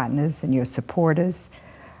partners and your supporters.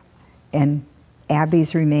 And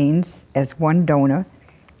Abby's remains, as one donor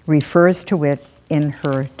refers to it in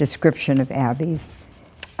her description of Abby's,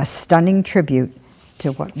 a stunning tribute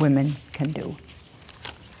to what women can do.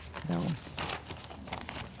 So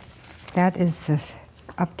that is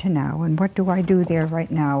up to now. And what do I do there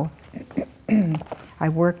right now? I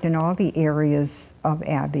worked in all the areas of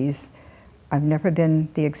Abby's. I've never been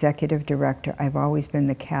the executive director. I've always been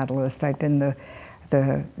the catalyst. I've been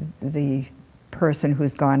the person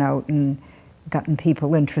who's gone out and gotten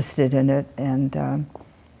people interested in it, and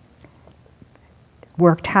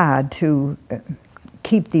worked hard to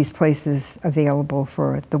keep these places available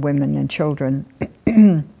for the women and children.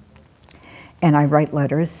 And I write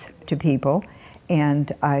letters to people,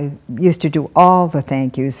 and I used to do all the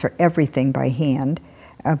thank yous for everything by hand,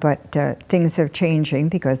 but things are changing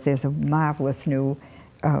because there's a marvelous new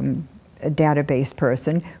database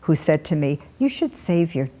person who said to me, you should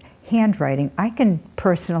save your handwriting. I can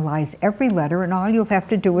personalize every letter, and all you'll have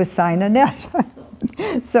to do is sign Annette.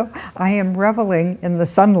 So I am reveling in the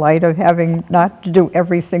sunlight of having not to do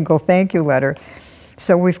every single thank you letter.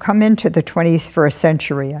 So we've come into the 21st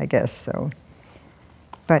century, I guess. So,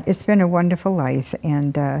 but it's been a wonderful life,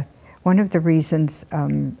 and one of the reasons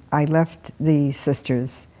I left the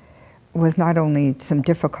sisters was not only some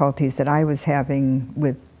difficulties that I was having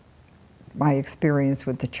with my experience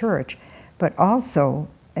with the church, but also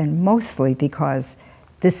and mostly because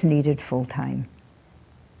this needed full-time.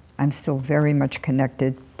 I'm still very much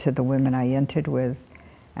connected to the women I entered with,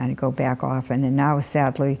 and I go back often, and now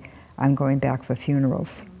sadly I'm going back for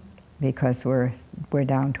funerals because we're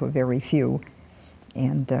down to a very few,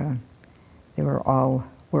 and we're all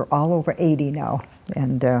over 80 now.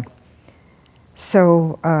 And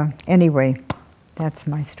anyway, that's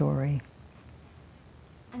my story.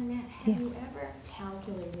 Annette, have you ever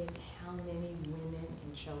calculated how many women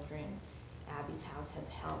and children Abby's house has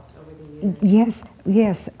helped over the years?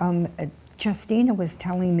 Yes. Justina was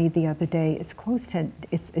telling me the other day it's close to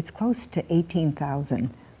 18,000.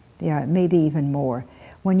 Yeah, maybe even more.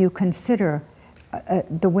 When you consider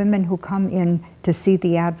the women who come in to see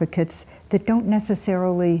the advocates that don't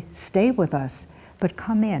necessarily stay with us, but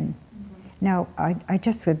come in. Mm-hmm. Now, I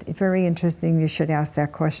just said, very interesting you should ask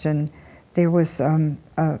that question. There was a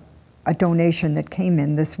donation that came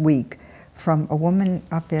in this week from a woman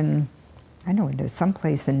up in, I don't know,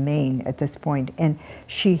 someplace in Maine at this point, and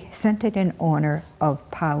she sent it in honor of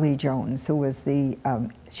Polly Jones, who was the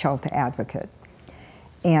shelter advocate.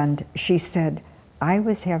 And she said, I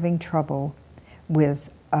was having trouble with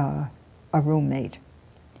a roommate,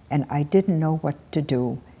 and I didn't know what to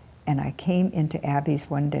do. And I came into Abby's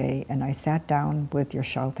one day, and I sat down with your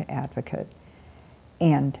shelter advocate.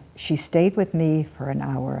 And she stayed with me for an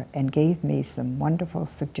hour and gave me some wonderful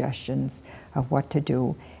suggestions of what to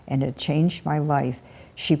do, and it changed my life.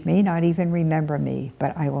 She may not even remember me,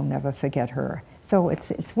 but I will never forget her. So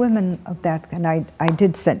it's women of that, and I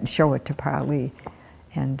did show it to Polly,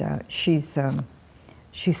 and she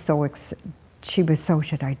was so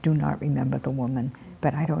shit. I do not remember the woman,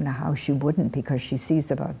 but I don't know how she wouldn't, because she sees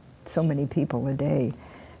about so many people a day.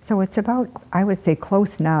 So it's about, I would say,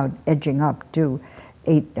 close now, edging up to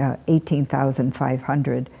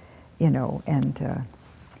 18,500, and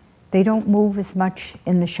they don't move as much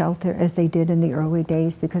in the shelter as they did in the early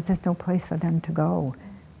days, because there's no place for them to go.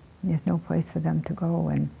 There's no place for them to go,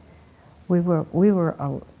 and we were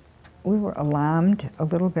alarmed, a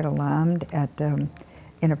little bit alarmed at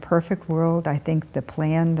in a perfect world. I think the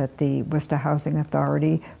plan that the Worcester Housing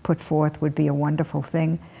Authority put forth would be a wonderful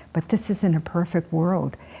thing, but this isn't a perfect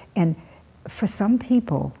world. And for some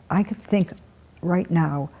people, I could think right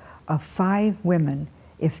now of 5 women,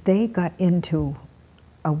 if they got into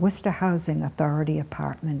a Worcester Housing Authority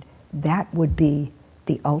apartment, that would be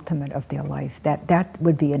the ultimate of their life. That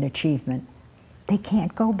would be an achievement. They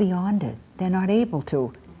can't go beyond it. They're not able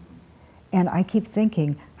to. And I keep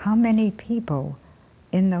thinking, how many people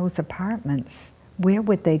in those apartments, where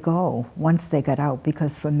would they go once they got out?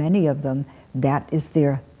 Because for many of them, that is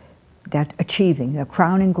that achieving, the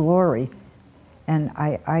crowning glory. And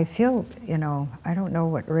I feel, I don't know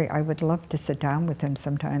what Ray, I would love to sit down with him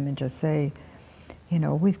sometime and just say,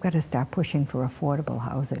 we've got to start pushing for affordable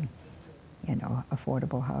housing.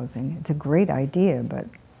 Affordable housing. It's a great idea, but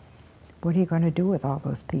what are you going to do with all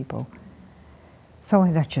those people? So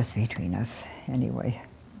that's just between us, anyway.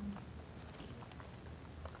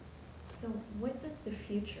 So what does the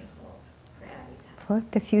future hold for Abby's house?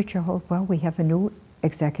 What the future holds? Well, we have a new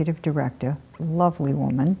executive director, lovely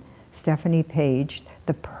woman, Stephanie Page,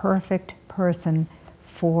 the perfect person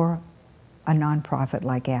for a nonprofit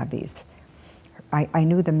like Abby's. I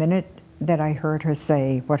knew the minute that I heard her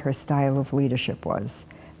say what her style of leadership was,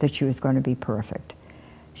 that she was going to be perfect.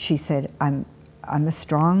 She said, I'm a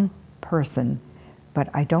strong person, but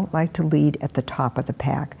I don't like to lead at the top of the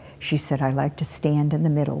pack. She said, I like to stand in the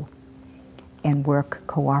middle and work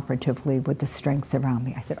cooperatively with the strength around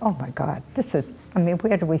me. I said, oh my God,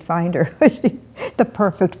 where do we find her? The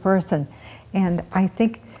perfect person. And I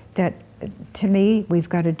think that, to me, we've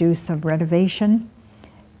got to do some renovation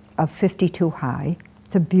of 52 High.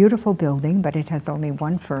 It's a beautiful building, but it has only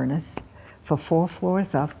 1 furnace for 4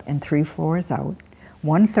 floors up and 3 floors out,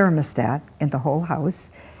 1 thermostat in the whole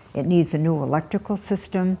house. It needs a new electrical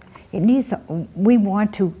system. We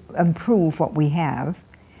want to improve what we have,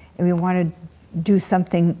 and we want to do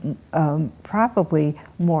something probably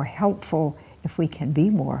more helpful if we can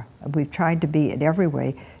be more. We've tried to be in every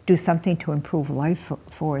way, do something to improve life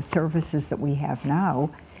for services that we have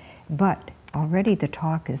now, but already the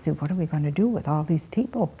talk is that what are we going to do with all these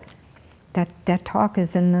people? That talk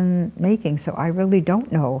is in the making, so I really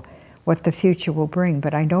don't know what the future will bring,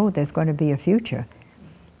 but I know there's going to be a future.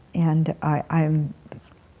 And I'm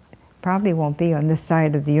probably won't be on this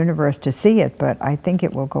side of the universe to see it, but I think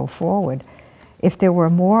it will go forward. If there were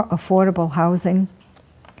more affordable housing,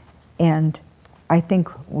 and I think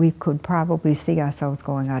we could probably see ourselves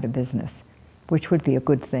going out of business, which would be a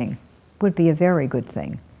good thing, would be a very good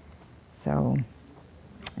thing. So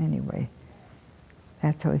anyway,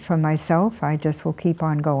 that's all. For myself, I just will keep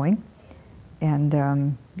on going and,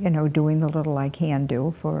 doing the little I can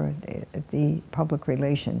do for the public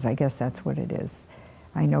relations. I guess that's what it is.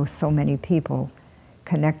 I know so many people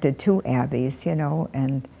connected to Abby's,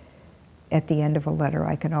 and at the end of a letter,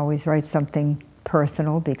 I can always write something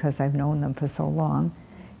personal because I've known them for so long.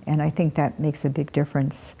 And I think that makes a big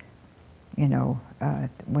difference, you know,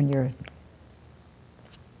 when you're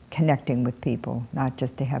connecting with people, not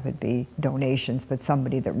just to have it be donations, but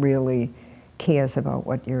somebody that really cares about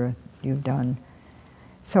what you've done.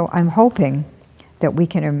 So I'm hoping that we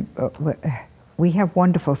can, we have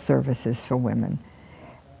wonderful services for women,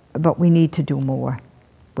 but we need to do more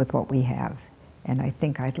with what we have. And I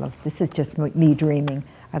think I'd love, this is just me dreaming,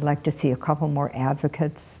 I'd like to see a couple more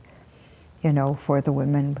advocates, you know, for the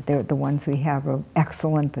women. The ones we have are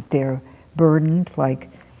excellent, but they're burdened, like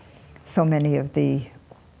so many of the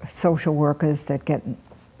social workers that get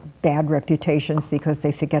bad reputations because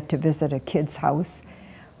they forget to visit a kid's house.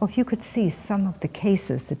 Well, if you could see some of the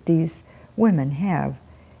cases that these women have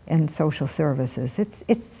in social services,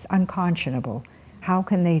 it's unconscionable. How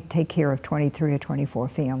can they take care of 23 or 24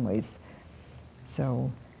 families?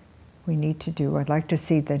 So we need to do, I'd like to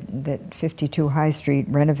see that 52 High Street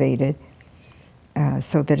renovated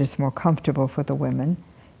so that it's more comfortable for the women.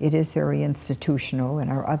 It is very institutional, and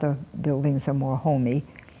our other buildings are more homey.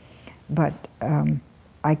 But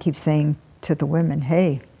I keep saying to the women,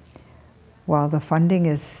 hey, while the funding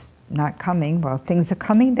is not coming, while things are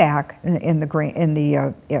coming back you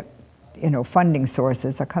know, funding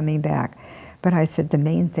sources are coming back, but I said the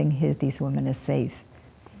main thing here, these women are safe,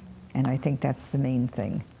 and I think that's the main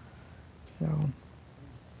thing. So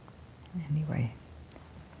anyway.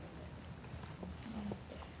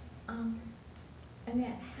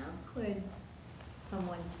 Annette, how could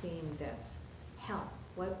someone seeing this help?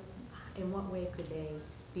 In what way could they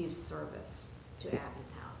be of service to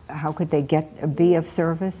Abby's house? How could they be of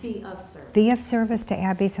service? Be of service. Be of service to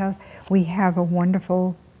Abby's house. We have a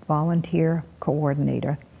wonderful volunteer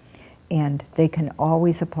coordinator, and they can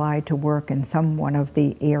always apply to work in one of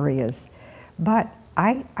the areas. But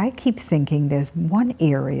I keep thinking there's one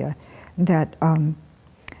area that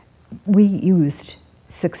we used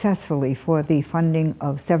successfully for the funding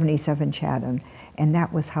of 77 Chatham, and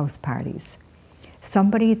that was house parties.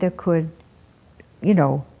 Somebody that could, you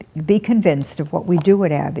know, be convinced of what we do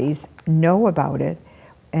at Abby's, know about it,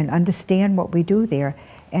 and understand what we do there,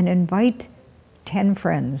 and invite 10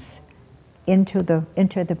 friends into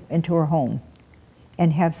her home,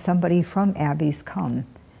 and have somebody from Abby's come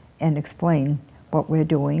and explain what we're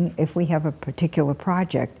doing if we have a particular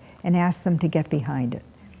project, and ask them to get behind it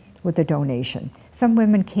with a donation. Some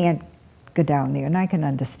women can't go down there, and I can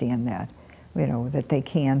understand that, you know, that they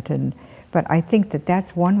can't, but I think that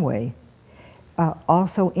that's one way.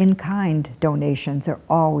 Also, in-kind donations are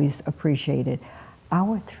always appreciated.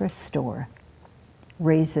 Our thrift store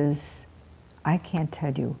raises, I can't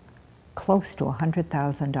tell you, close to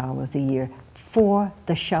 $100,000 a year for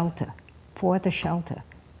the shelter,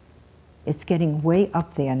 It's getting way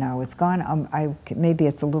up there now. It's gone, maybe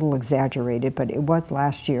it's a little exaggerated, but it was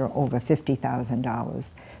last year over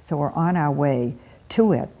 $50,000. So we're on our way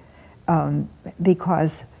to it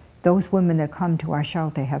because those women that come to our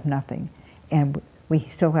shelter have nothing. And we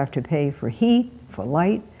still have to pay for heat, for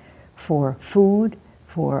light, for food,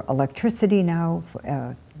 for electricity now,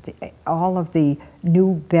 for, all of the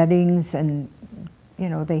new beddings, and you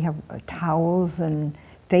know, they have towels and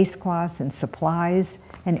face cloths and supplies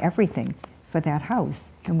and everything for that house.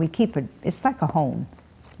 And we keep it, it's like a home.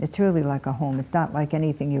 It's really like a home. It's not like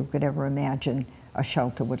anything you could ever imagine a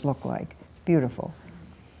shelter would look like. It's beautiful.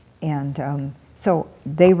 And so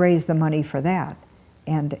they raise the money for that.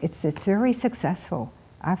 And it's very successful.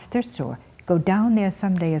 Our thrift store. Go down there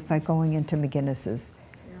someday, it's like going into McGinnis's.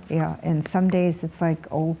 Yeah, and some days it's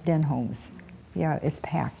like old den homes. Yeah, it's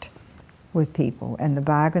packed with people, and the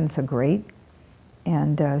bargains are great.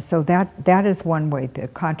 And so that is one way, the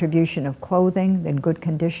contribution of clothing in good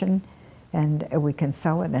condition, and we can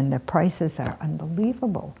sell it, and the prices are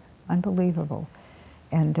unbelievable, unbelievable.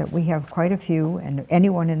 And we have quite a few, and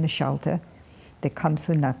anyone in the shelter that comes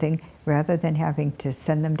for nothing, rather than having to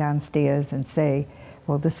send them downstairs and say,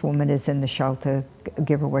 well, this woman is in the shelter,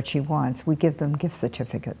 give her what she wants. We give them gift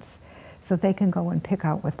certificates so they can go and pick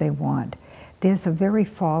out what they want. There's a very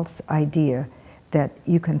false idea that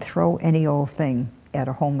you can throw any old thing at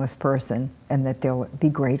a homeless person and that they'll be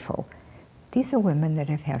grateful. These are women that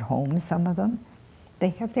have had homes, some of them. They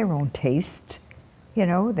have their own taste. You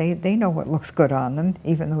know, they know what looks good on them,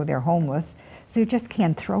 even though they're homeless. So you just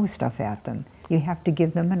can't throw stuff at them. You have to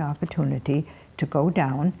give them an opportunity to go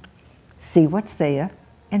down, see what's there,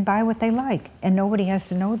 and buy what they like. And nobody has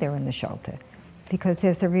to know they're in the shelter, because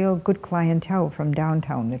there's a real good clientele from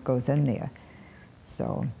downtown that goes in there.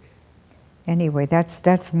 So anyway,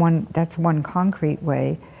 that's one concrete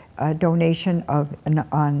way. A donation of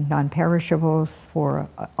on non-perishables for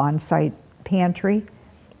on-site pantry.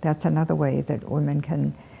 That's another way that women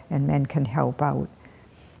can and men can help out.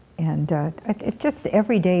 And it just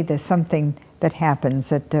every day there's something that happens.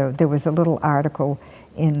 That there was a little article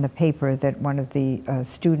in the paper that one of the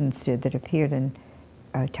students did that appeared in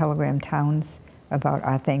Telegram Towns about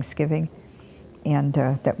our Thanksgiving, and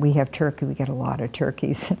that we have turkey. We get a lot of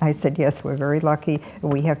turkeys. And I said, yes, we're very lucky.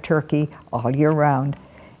 We have turkey all year round.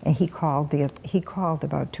 And he called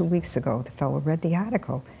about 2 weeks ago. The fellow read the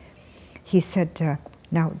article. He said,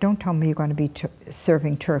 now, don't tell me you're going to be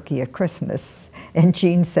serving turkey at Christmas. And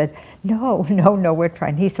Jean said, no, we're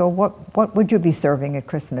trying. He said, well, what would you be serving at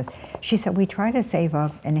Christmas? She said, we try to save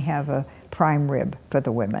up and have a prime rib for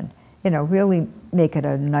the women. You know, really make it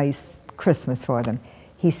a nice Christmas for them.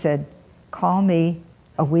 He said, call me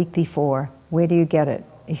a week before. Where do you get it?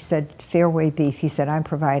 He said, Fairway Beef. He said, I'm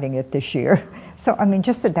providing it this year. So, I mean,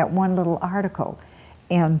 just that one little article.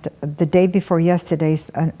 And the day before yesterday,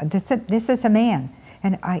 this is a man.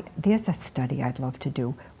 And there's a study I'd love to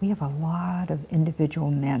do. We have a lot of individual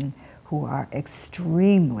men who are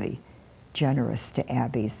extremely generous to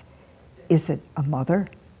Abbeys. Is it a mother?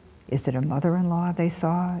 Is it a mother-in-law they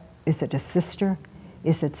saw? Is it a sister?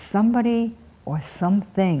 Is it somebody or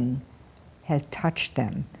something has touched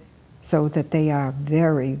them so that they are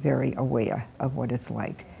very, very aware of what it's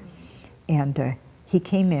like? And he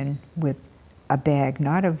came in with a bag,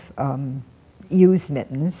 not of used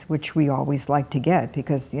mittens, which we always like to get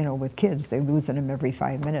because, you know, with kids, they're losing them every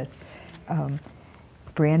 5 minutes.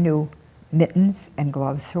 Brand new mittens and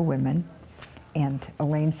gloves for women. And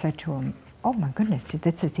Elaine said to him, oh my goodness,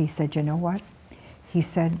 he said, you know what? He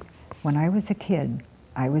said, when I was a kid,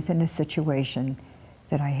 I was in a situation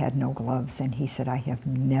that I had no gloves. And he said, I have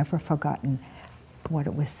never forgotten what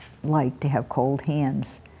it was like to have cold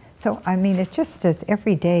hands. So, I mean, it's just that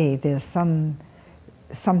every day there's something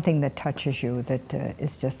that touches you that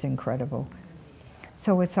is just incredible.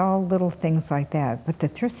 So it's all little things like that. But the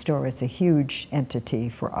thrift store is a huge entity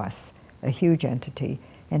for us, a huge entity.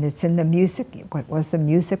 And it's in the what was the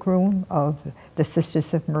music room of the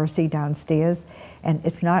Sisters of Mercy downstairs. And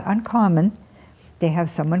it's not uncommon. They have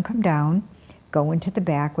someone come down, go into the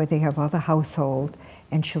back where they have all the household,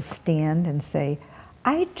 and she'll stand and say,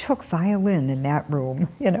 I took violin in that room.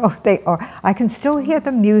 You know, I can still hear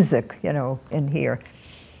the music, you know, in here.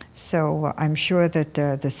 So I'm sure that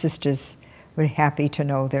the sisters were happy to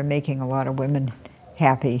know they're making a lot of women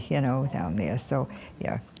happy, you know, down there. So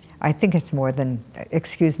yeah, I think it's more than,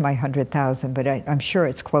 excuse my 100,000, but I'm sure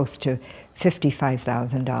it's close to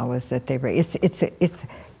 $55,000 that they raise.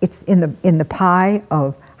 It's in the pie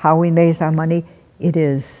of how we raise our money. It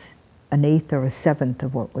is an eighth or a seventh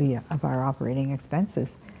of of our operating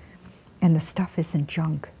expenses, and the stuff isn't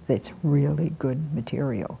junk. It's really good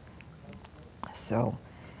material. So.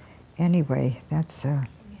 Anyway, that's I want to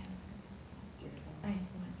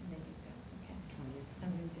make it go. Okay. I'm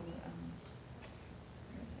going to do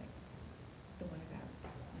where is it? The one about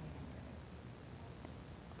I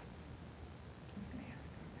was going to ask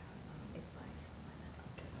her about advice for women.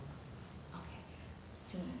 Okay. Do you want to first?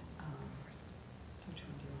 Which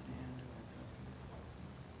one do you want to add to what I was going to say?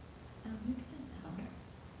 You can ask that. Okay.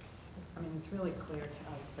 I mean, it's really clear to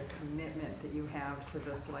us the commitment that you have to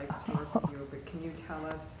this life's work for you, but can you tell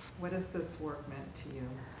us, what has this work meant to you?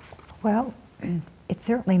 well, it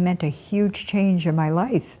certainly meant a huge change in my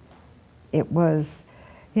life. It was,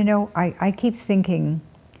 you know, I keep thinking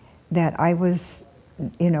that I was,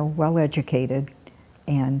 you know, well educated,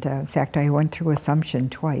 and in fact, I went through Assumption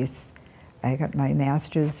twice. I got my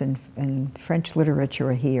master's in French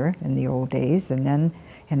literature here in the old days, and then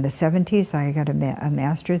in the 70s, I got a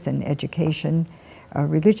master's in education,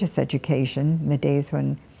 religious education, in the days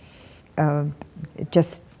when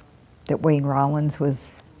just that Wayne Rollins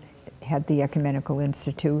had the Ecumenical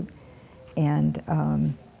Institute,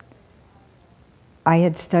 and I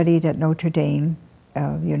had studied at Notre Dame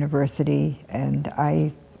University, and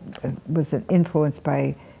I was influenced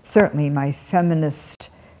by, certainly my feminist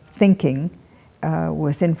thinking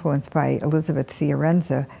was influenced by Elizabeth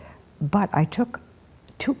Fiorenza, but I took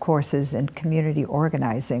 2 courses in community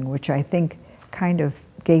organizing, which I think kind of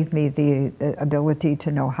gave me the ability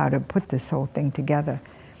to know how to put this whole thing together.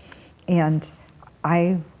 And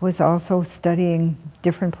I was also studying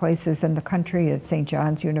different places in the country at St.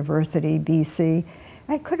 John's University, BC.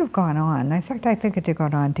 I could have gone on. In fact, I think I could have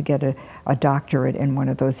gone on to get a doctorate in one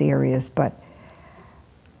of those areas, but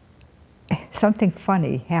something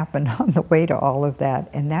funny happened on the way to all of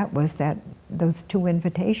that, and that was those 2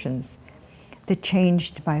 invitations that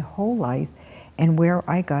changed my whole life and where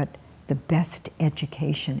I got the best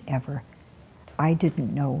education ever. I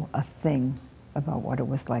didn't know a thing about what it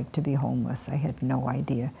was like to be homeless. I had no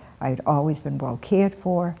idea. I had always been well cared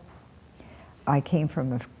for. I came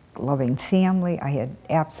from a loving family. I had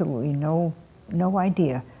absolutely no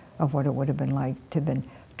idea of what it would have been like to have been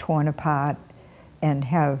torn apart and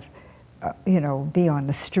have, be on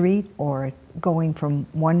the street or going from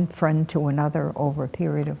one friend to another over a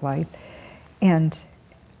period of life. And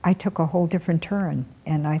I took a whole different turn.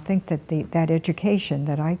 And I think that that education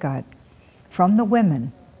that I got from the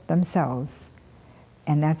women themselves,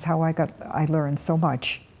 and that's how I learned so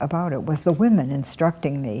much about it, was the women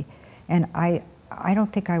instructing me. And I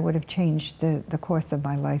don't think I would have changed the course of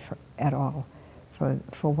my life at all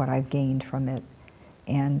for what I've gained from it.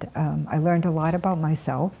 And I learned a lot about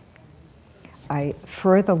myself. I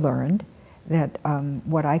further learned that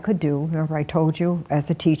what I could do, remember I told you as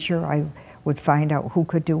a teacher I would find out who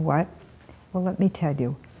could do what? Well, let me tell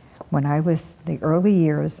you, when I was the early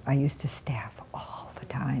years, I used to staff all the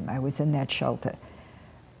time. I was in that shelter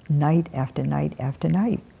night after night after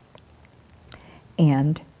night.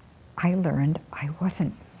 And I learned I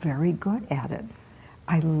wasn't very good at it.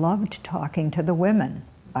 I loved talking to the women.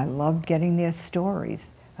 I loved getting their stories.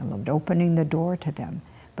 I loved opening the door to them.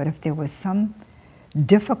 But if there was some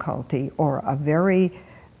difficulty or a very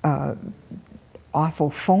awful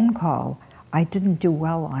phone call, I didn't do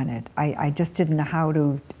well on it. I just didn't know how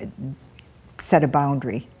to set a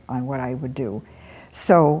boundary on what I would do.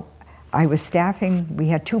 So I was staffing, we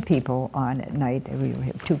had 2 people on at night,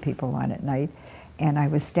 and I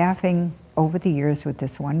was staffing over the years with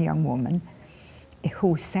this one young woman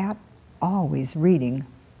who sat always reading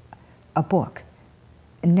a book,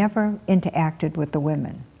 never interacted with the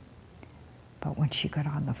women. But when she got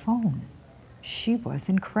on the phone, she was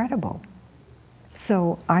incredible.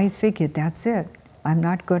 So I figured, that's it. I'm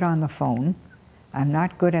not good on the phone. I'm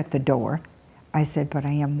not good at the door. I said, but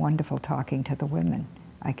I am wonderful talking to the women.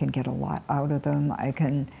 I can get a lot out of them. I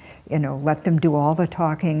can, let them do all the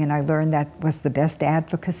talking, and I learned that was the best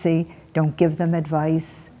advocacy. Don't give them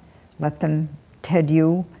advice. Let them tell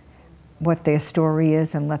you what their story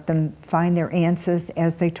is and let them find their answers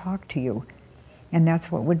as they talk to you. And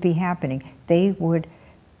that's what would be happening. They would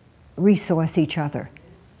resource each other.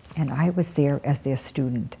 And I was there as their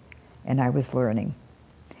student, and I was learning.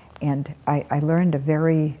 And I learned a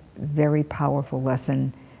very, very powerful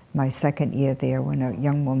lesson my second year there when a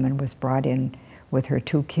young woman was brought in with her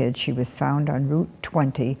 2 kids. She was found on Route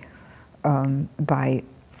 20 by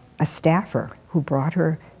a staffer who brought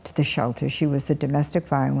her to the shelter. She was a domestic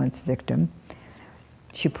violence victim.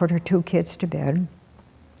 She put her 2 kids to bed,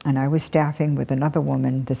 and I was staffing with another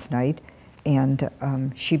woman this night, and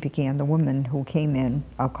the woman who came in,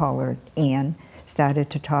 I'll call her Anne, started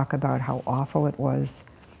to talk about how awful it was,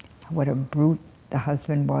 what a brute the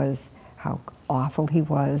husband was, how awful he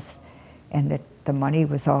was, and that the money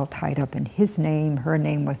was all tied up in his name. Her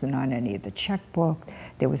name wasn't on any of the checkbook.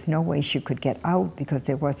 There was no way she could get out because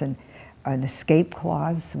there wasn't an escape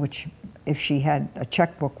clause, which if she had a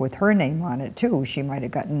checkbook with her name on it too, she might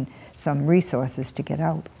have gotten some resources to get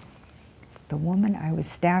out. The woman I was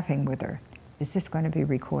staffing with her, is this going to be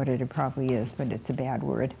recorded? It probably is, but it's a bad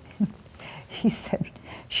word. She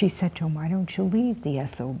said to him, why don't you leave the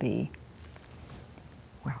SOB?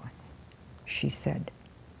 Well, she said,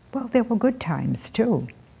 well, there were good times too.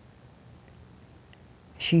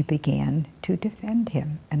 She began to defend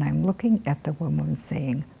him, and I'm looking at the woman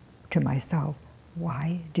saying to myself,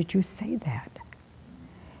 why did you say that?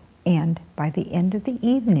 And by the end of the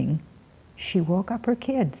evening, she woke up her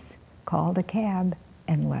kids, called a cab,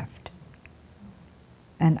 and left.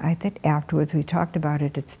 And I think afterwards, we talked about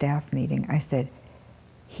it at staff meeting, I said,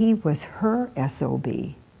 he was her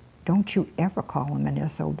SOB. Don't you ever call him an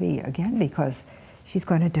SOB again, because she's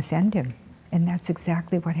going to defend him. And that's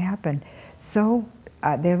exactly what happened. So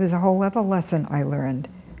there was a whole other lesson I learned.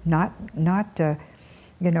 Not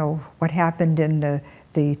what happened in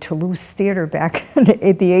the Toulouse theater back in the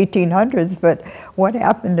 1800s, but what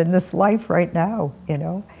happened in this life right now,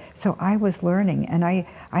 So I was learning, and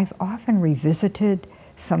I've often revisited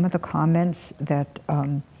some of the comments that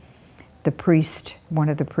the priest, one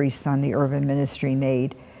of the priests on the urban ministry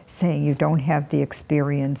made, saying you don't have the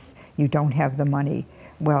experience, you don't have the money.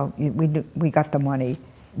 Well, we got the money,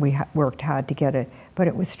 we worked hard to get it, but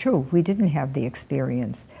it was true, we didn't have the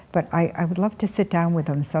experience. But I would love to sit down with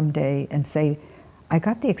them someday and say, I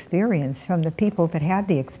got the experience from the people that had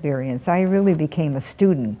the experience. I really became a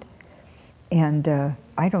student, and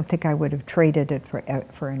I don't think I would have traded it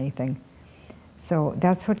for anything. So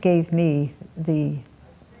that's what gave me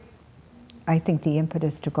I think the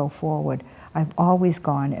impetus to go forward. I've always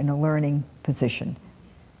gone in a learning position.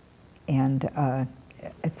 And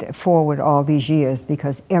forward all these years,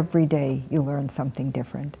 because every day you learn something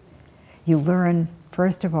different. You learn,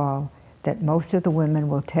 first of all, that most of the women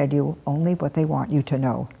will tell you only what they want you to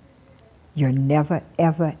know. You're never,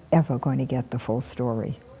 ever, ever going to get the full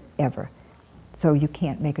story, ever. So you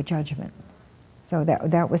can't make a judgment. So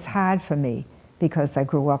that was hard for me, because I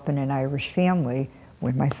grew up in an Irish family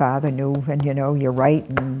where my father knew, and you know, you're right,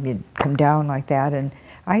 and you come down like that. And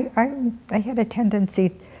I had a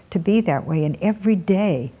tendency to be that way, and every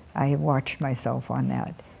day I watched myself on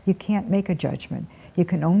that. You can't make a judgment. You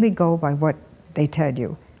can only go by what they tell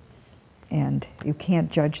you. And you can't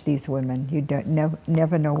judge these women. You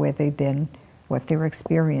never know where they've been, what their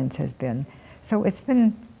experience has been. So it's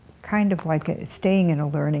been kind of like staying in a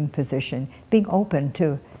learning position, being open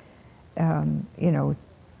to, you know,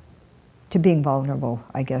 to being vulnerable,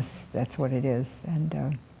 I guess that's what it is.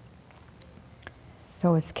 And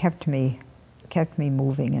so it's kept me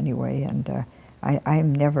moving anyway. And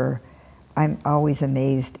I'm always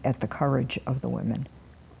amazed at the courage of the women,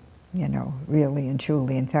 you know, really and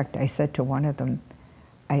truly. In fact, I said to one of them,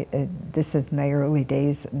 this is my early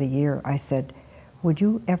days of the year, I said, would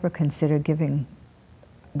you ever consider giving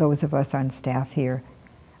those of us on staff here,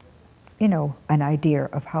 you know, an idea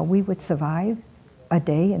of how we would survive a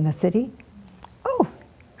day in the city? Oh,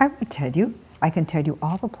 I would tell you. I can tell you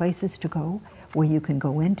all the places to go where you can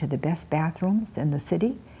go into the best bathrooms in the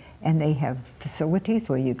city, and they have facilities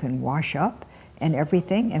where you can wash up and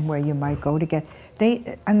everything, and where you might go to get,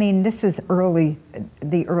 I mean, this is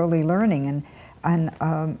the early learning, and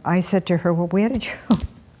I said to her, well, where did you, I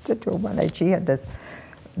said to her one night, she had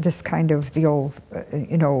this kind of, the old,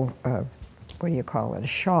 you know, what do you call it, a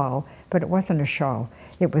shawl, but it wasn't a shawl.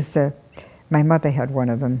 It was, my mother had one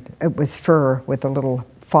of them. It was fur with a little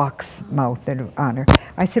fox mouth on her.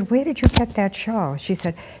 I said, where did you get that shawl? She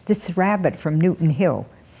said, this rabbit from Newton Hill.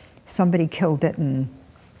 Somebody killed it and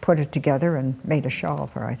put it together and made a shawl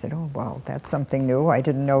for her. I said, oh, well, that's something new. I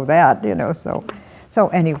didn't know that, you know, so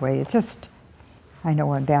anyway, it just, I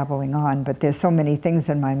know I'm babbling on, but there's so many things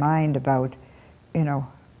in my mind about, you know,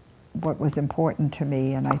 what was important to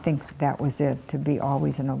me, and I think that was it, to be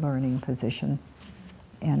always in a learning position.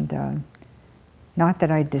 And not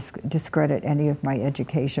that I discredit any of my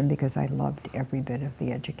education, because I loved every bit of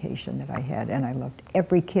the education that I had, and I loved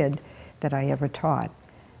every kid that I ever taught.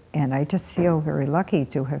 And I just feel very lucky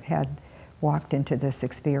to have walked into this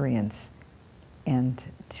experience and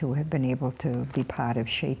to have been able to be part of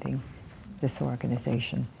shaping this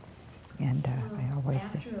organization. And I always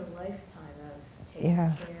think, after a lifetime of taking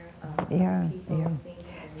yeah, care yeah, of people, yeah, seeing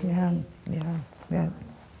their needs, yeah.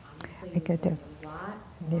 obviously I you've get learned that. a lot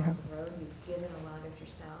Yeah. along the road. You've given a lot of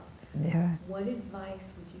yourself. Yeah. What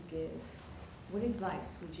advice would you give? What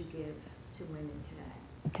advice would you give to women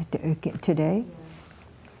today? Today?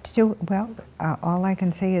 Yeah. Well, all I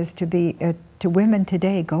can say is to women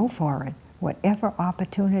today, go for it. Whatever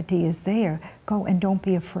opportunity is there, go, and don't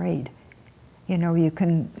be afraid. You know,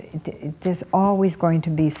 there's always going to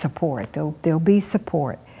be support. There'll be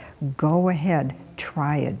support. Go ahead,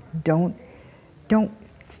 try it. Don't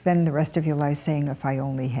spend the rest of your life saying, if I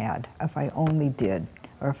only had, if I only did,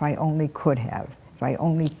 or if I only could have, if I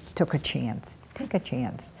only took a chance. Take a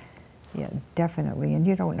chance. Yeah, definitely, and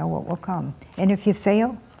you don't know what will come. And if you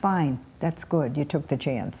fail, fine, that's good, you took the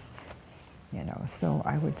chance. You know, so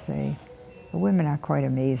I would say the women are quite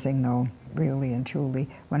amazing, though, really and truly.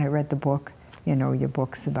 When I read the book, you know, your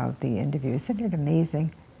books about the interviews, isn't it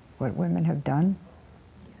amazing what women have done?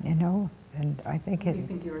 You know, and I think You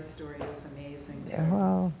think your story is amazing, too.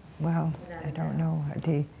 Well, I don't know.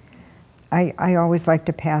 I always like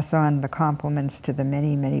to pass on the compliments to the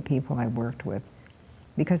many, many people I worked with,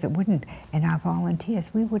 because it wouldn't, and our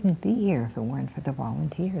volunteers, we wouldn't be here if it weren't for the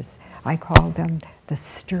volunteers. I call them the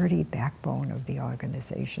sturdy backbone of the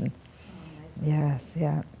organization. Oh, nice. Yes,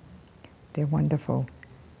 yeah, they're wonderful.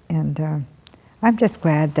 And I'm just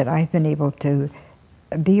glad that I've been able to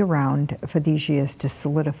be around for these years to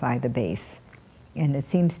solidify the base. And it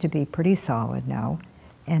seems to be pretty solid now,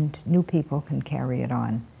 and new people can carry it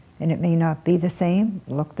on. And it may not be the same,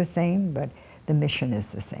 look the same, but the mission is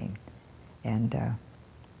the same. And,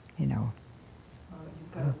 you know. Well,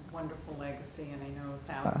 you've got a wonderful legacy, and I know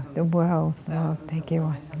thousands. Well, thousands thank of you.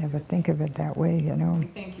 women I have never lived think of it that way, you know. We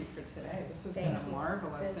thank you for today. This has been Thank a you.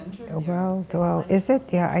 marvelous This- interview. Well, is it?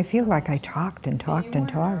 Yeah, I feel like I talked and See, talked you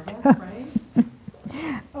and weren't talked. nervous, right?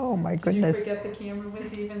 Oh, my Did goodness. you forget the camera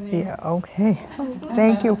was even there? Yeah, okay.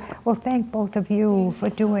 Thank you. Well, thank both of you for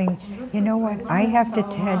doing, This you know was what, so I have to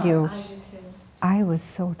much. tell you, I do too. I was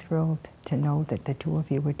so thrilled to know that the two of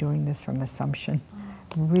you were doing this from Assumption.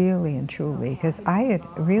 really and truly, because happy I had,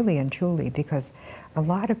 involved. really and truly, because a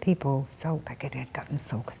lot of people felt like it had gotten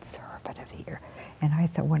so conservative here. And I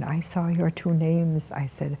thought, when I saw your two names, I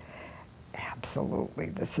said, absolutely,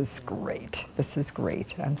 this is great. This is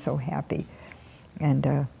great. I'm so happy. And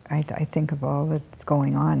I think of all that's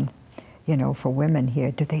going on, you know, for women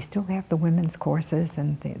here. Do they still have the women's courses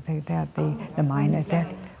and the minor? That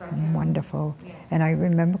wonderful. Yeah. And I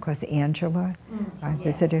remember because Angela, I yes.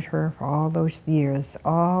 visited her for all those years,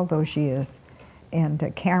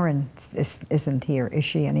 And Karen isn't here, is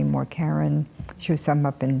she anymore? Karen, she was some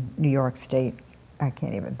up in New York State. I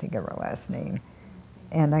can't even think of her last name.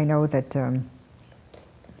 And I know that,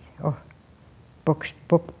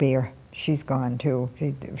 Book Bear, she's gone too.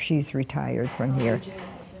 She's retired from here.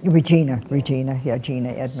 Regina, yeah, Gina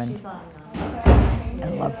Edmond. She's on, I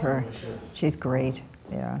love her. She's great,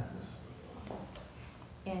 yeah.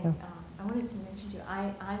 and I wanted to mention to you,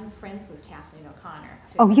 I'm friends with Kathleen O'Connor.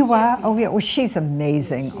 So Oh, you are? yeah, Oh, yeah, well, she's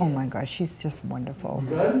amazing. She Oh, is. my gosh, she's just wonderful.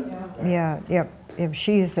 Good? Yeah, yep.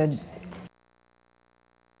 She is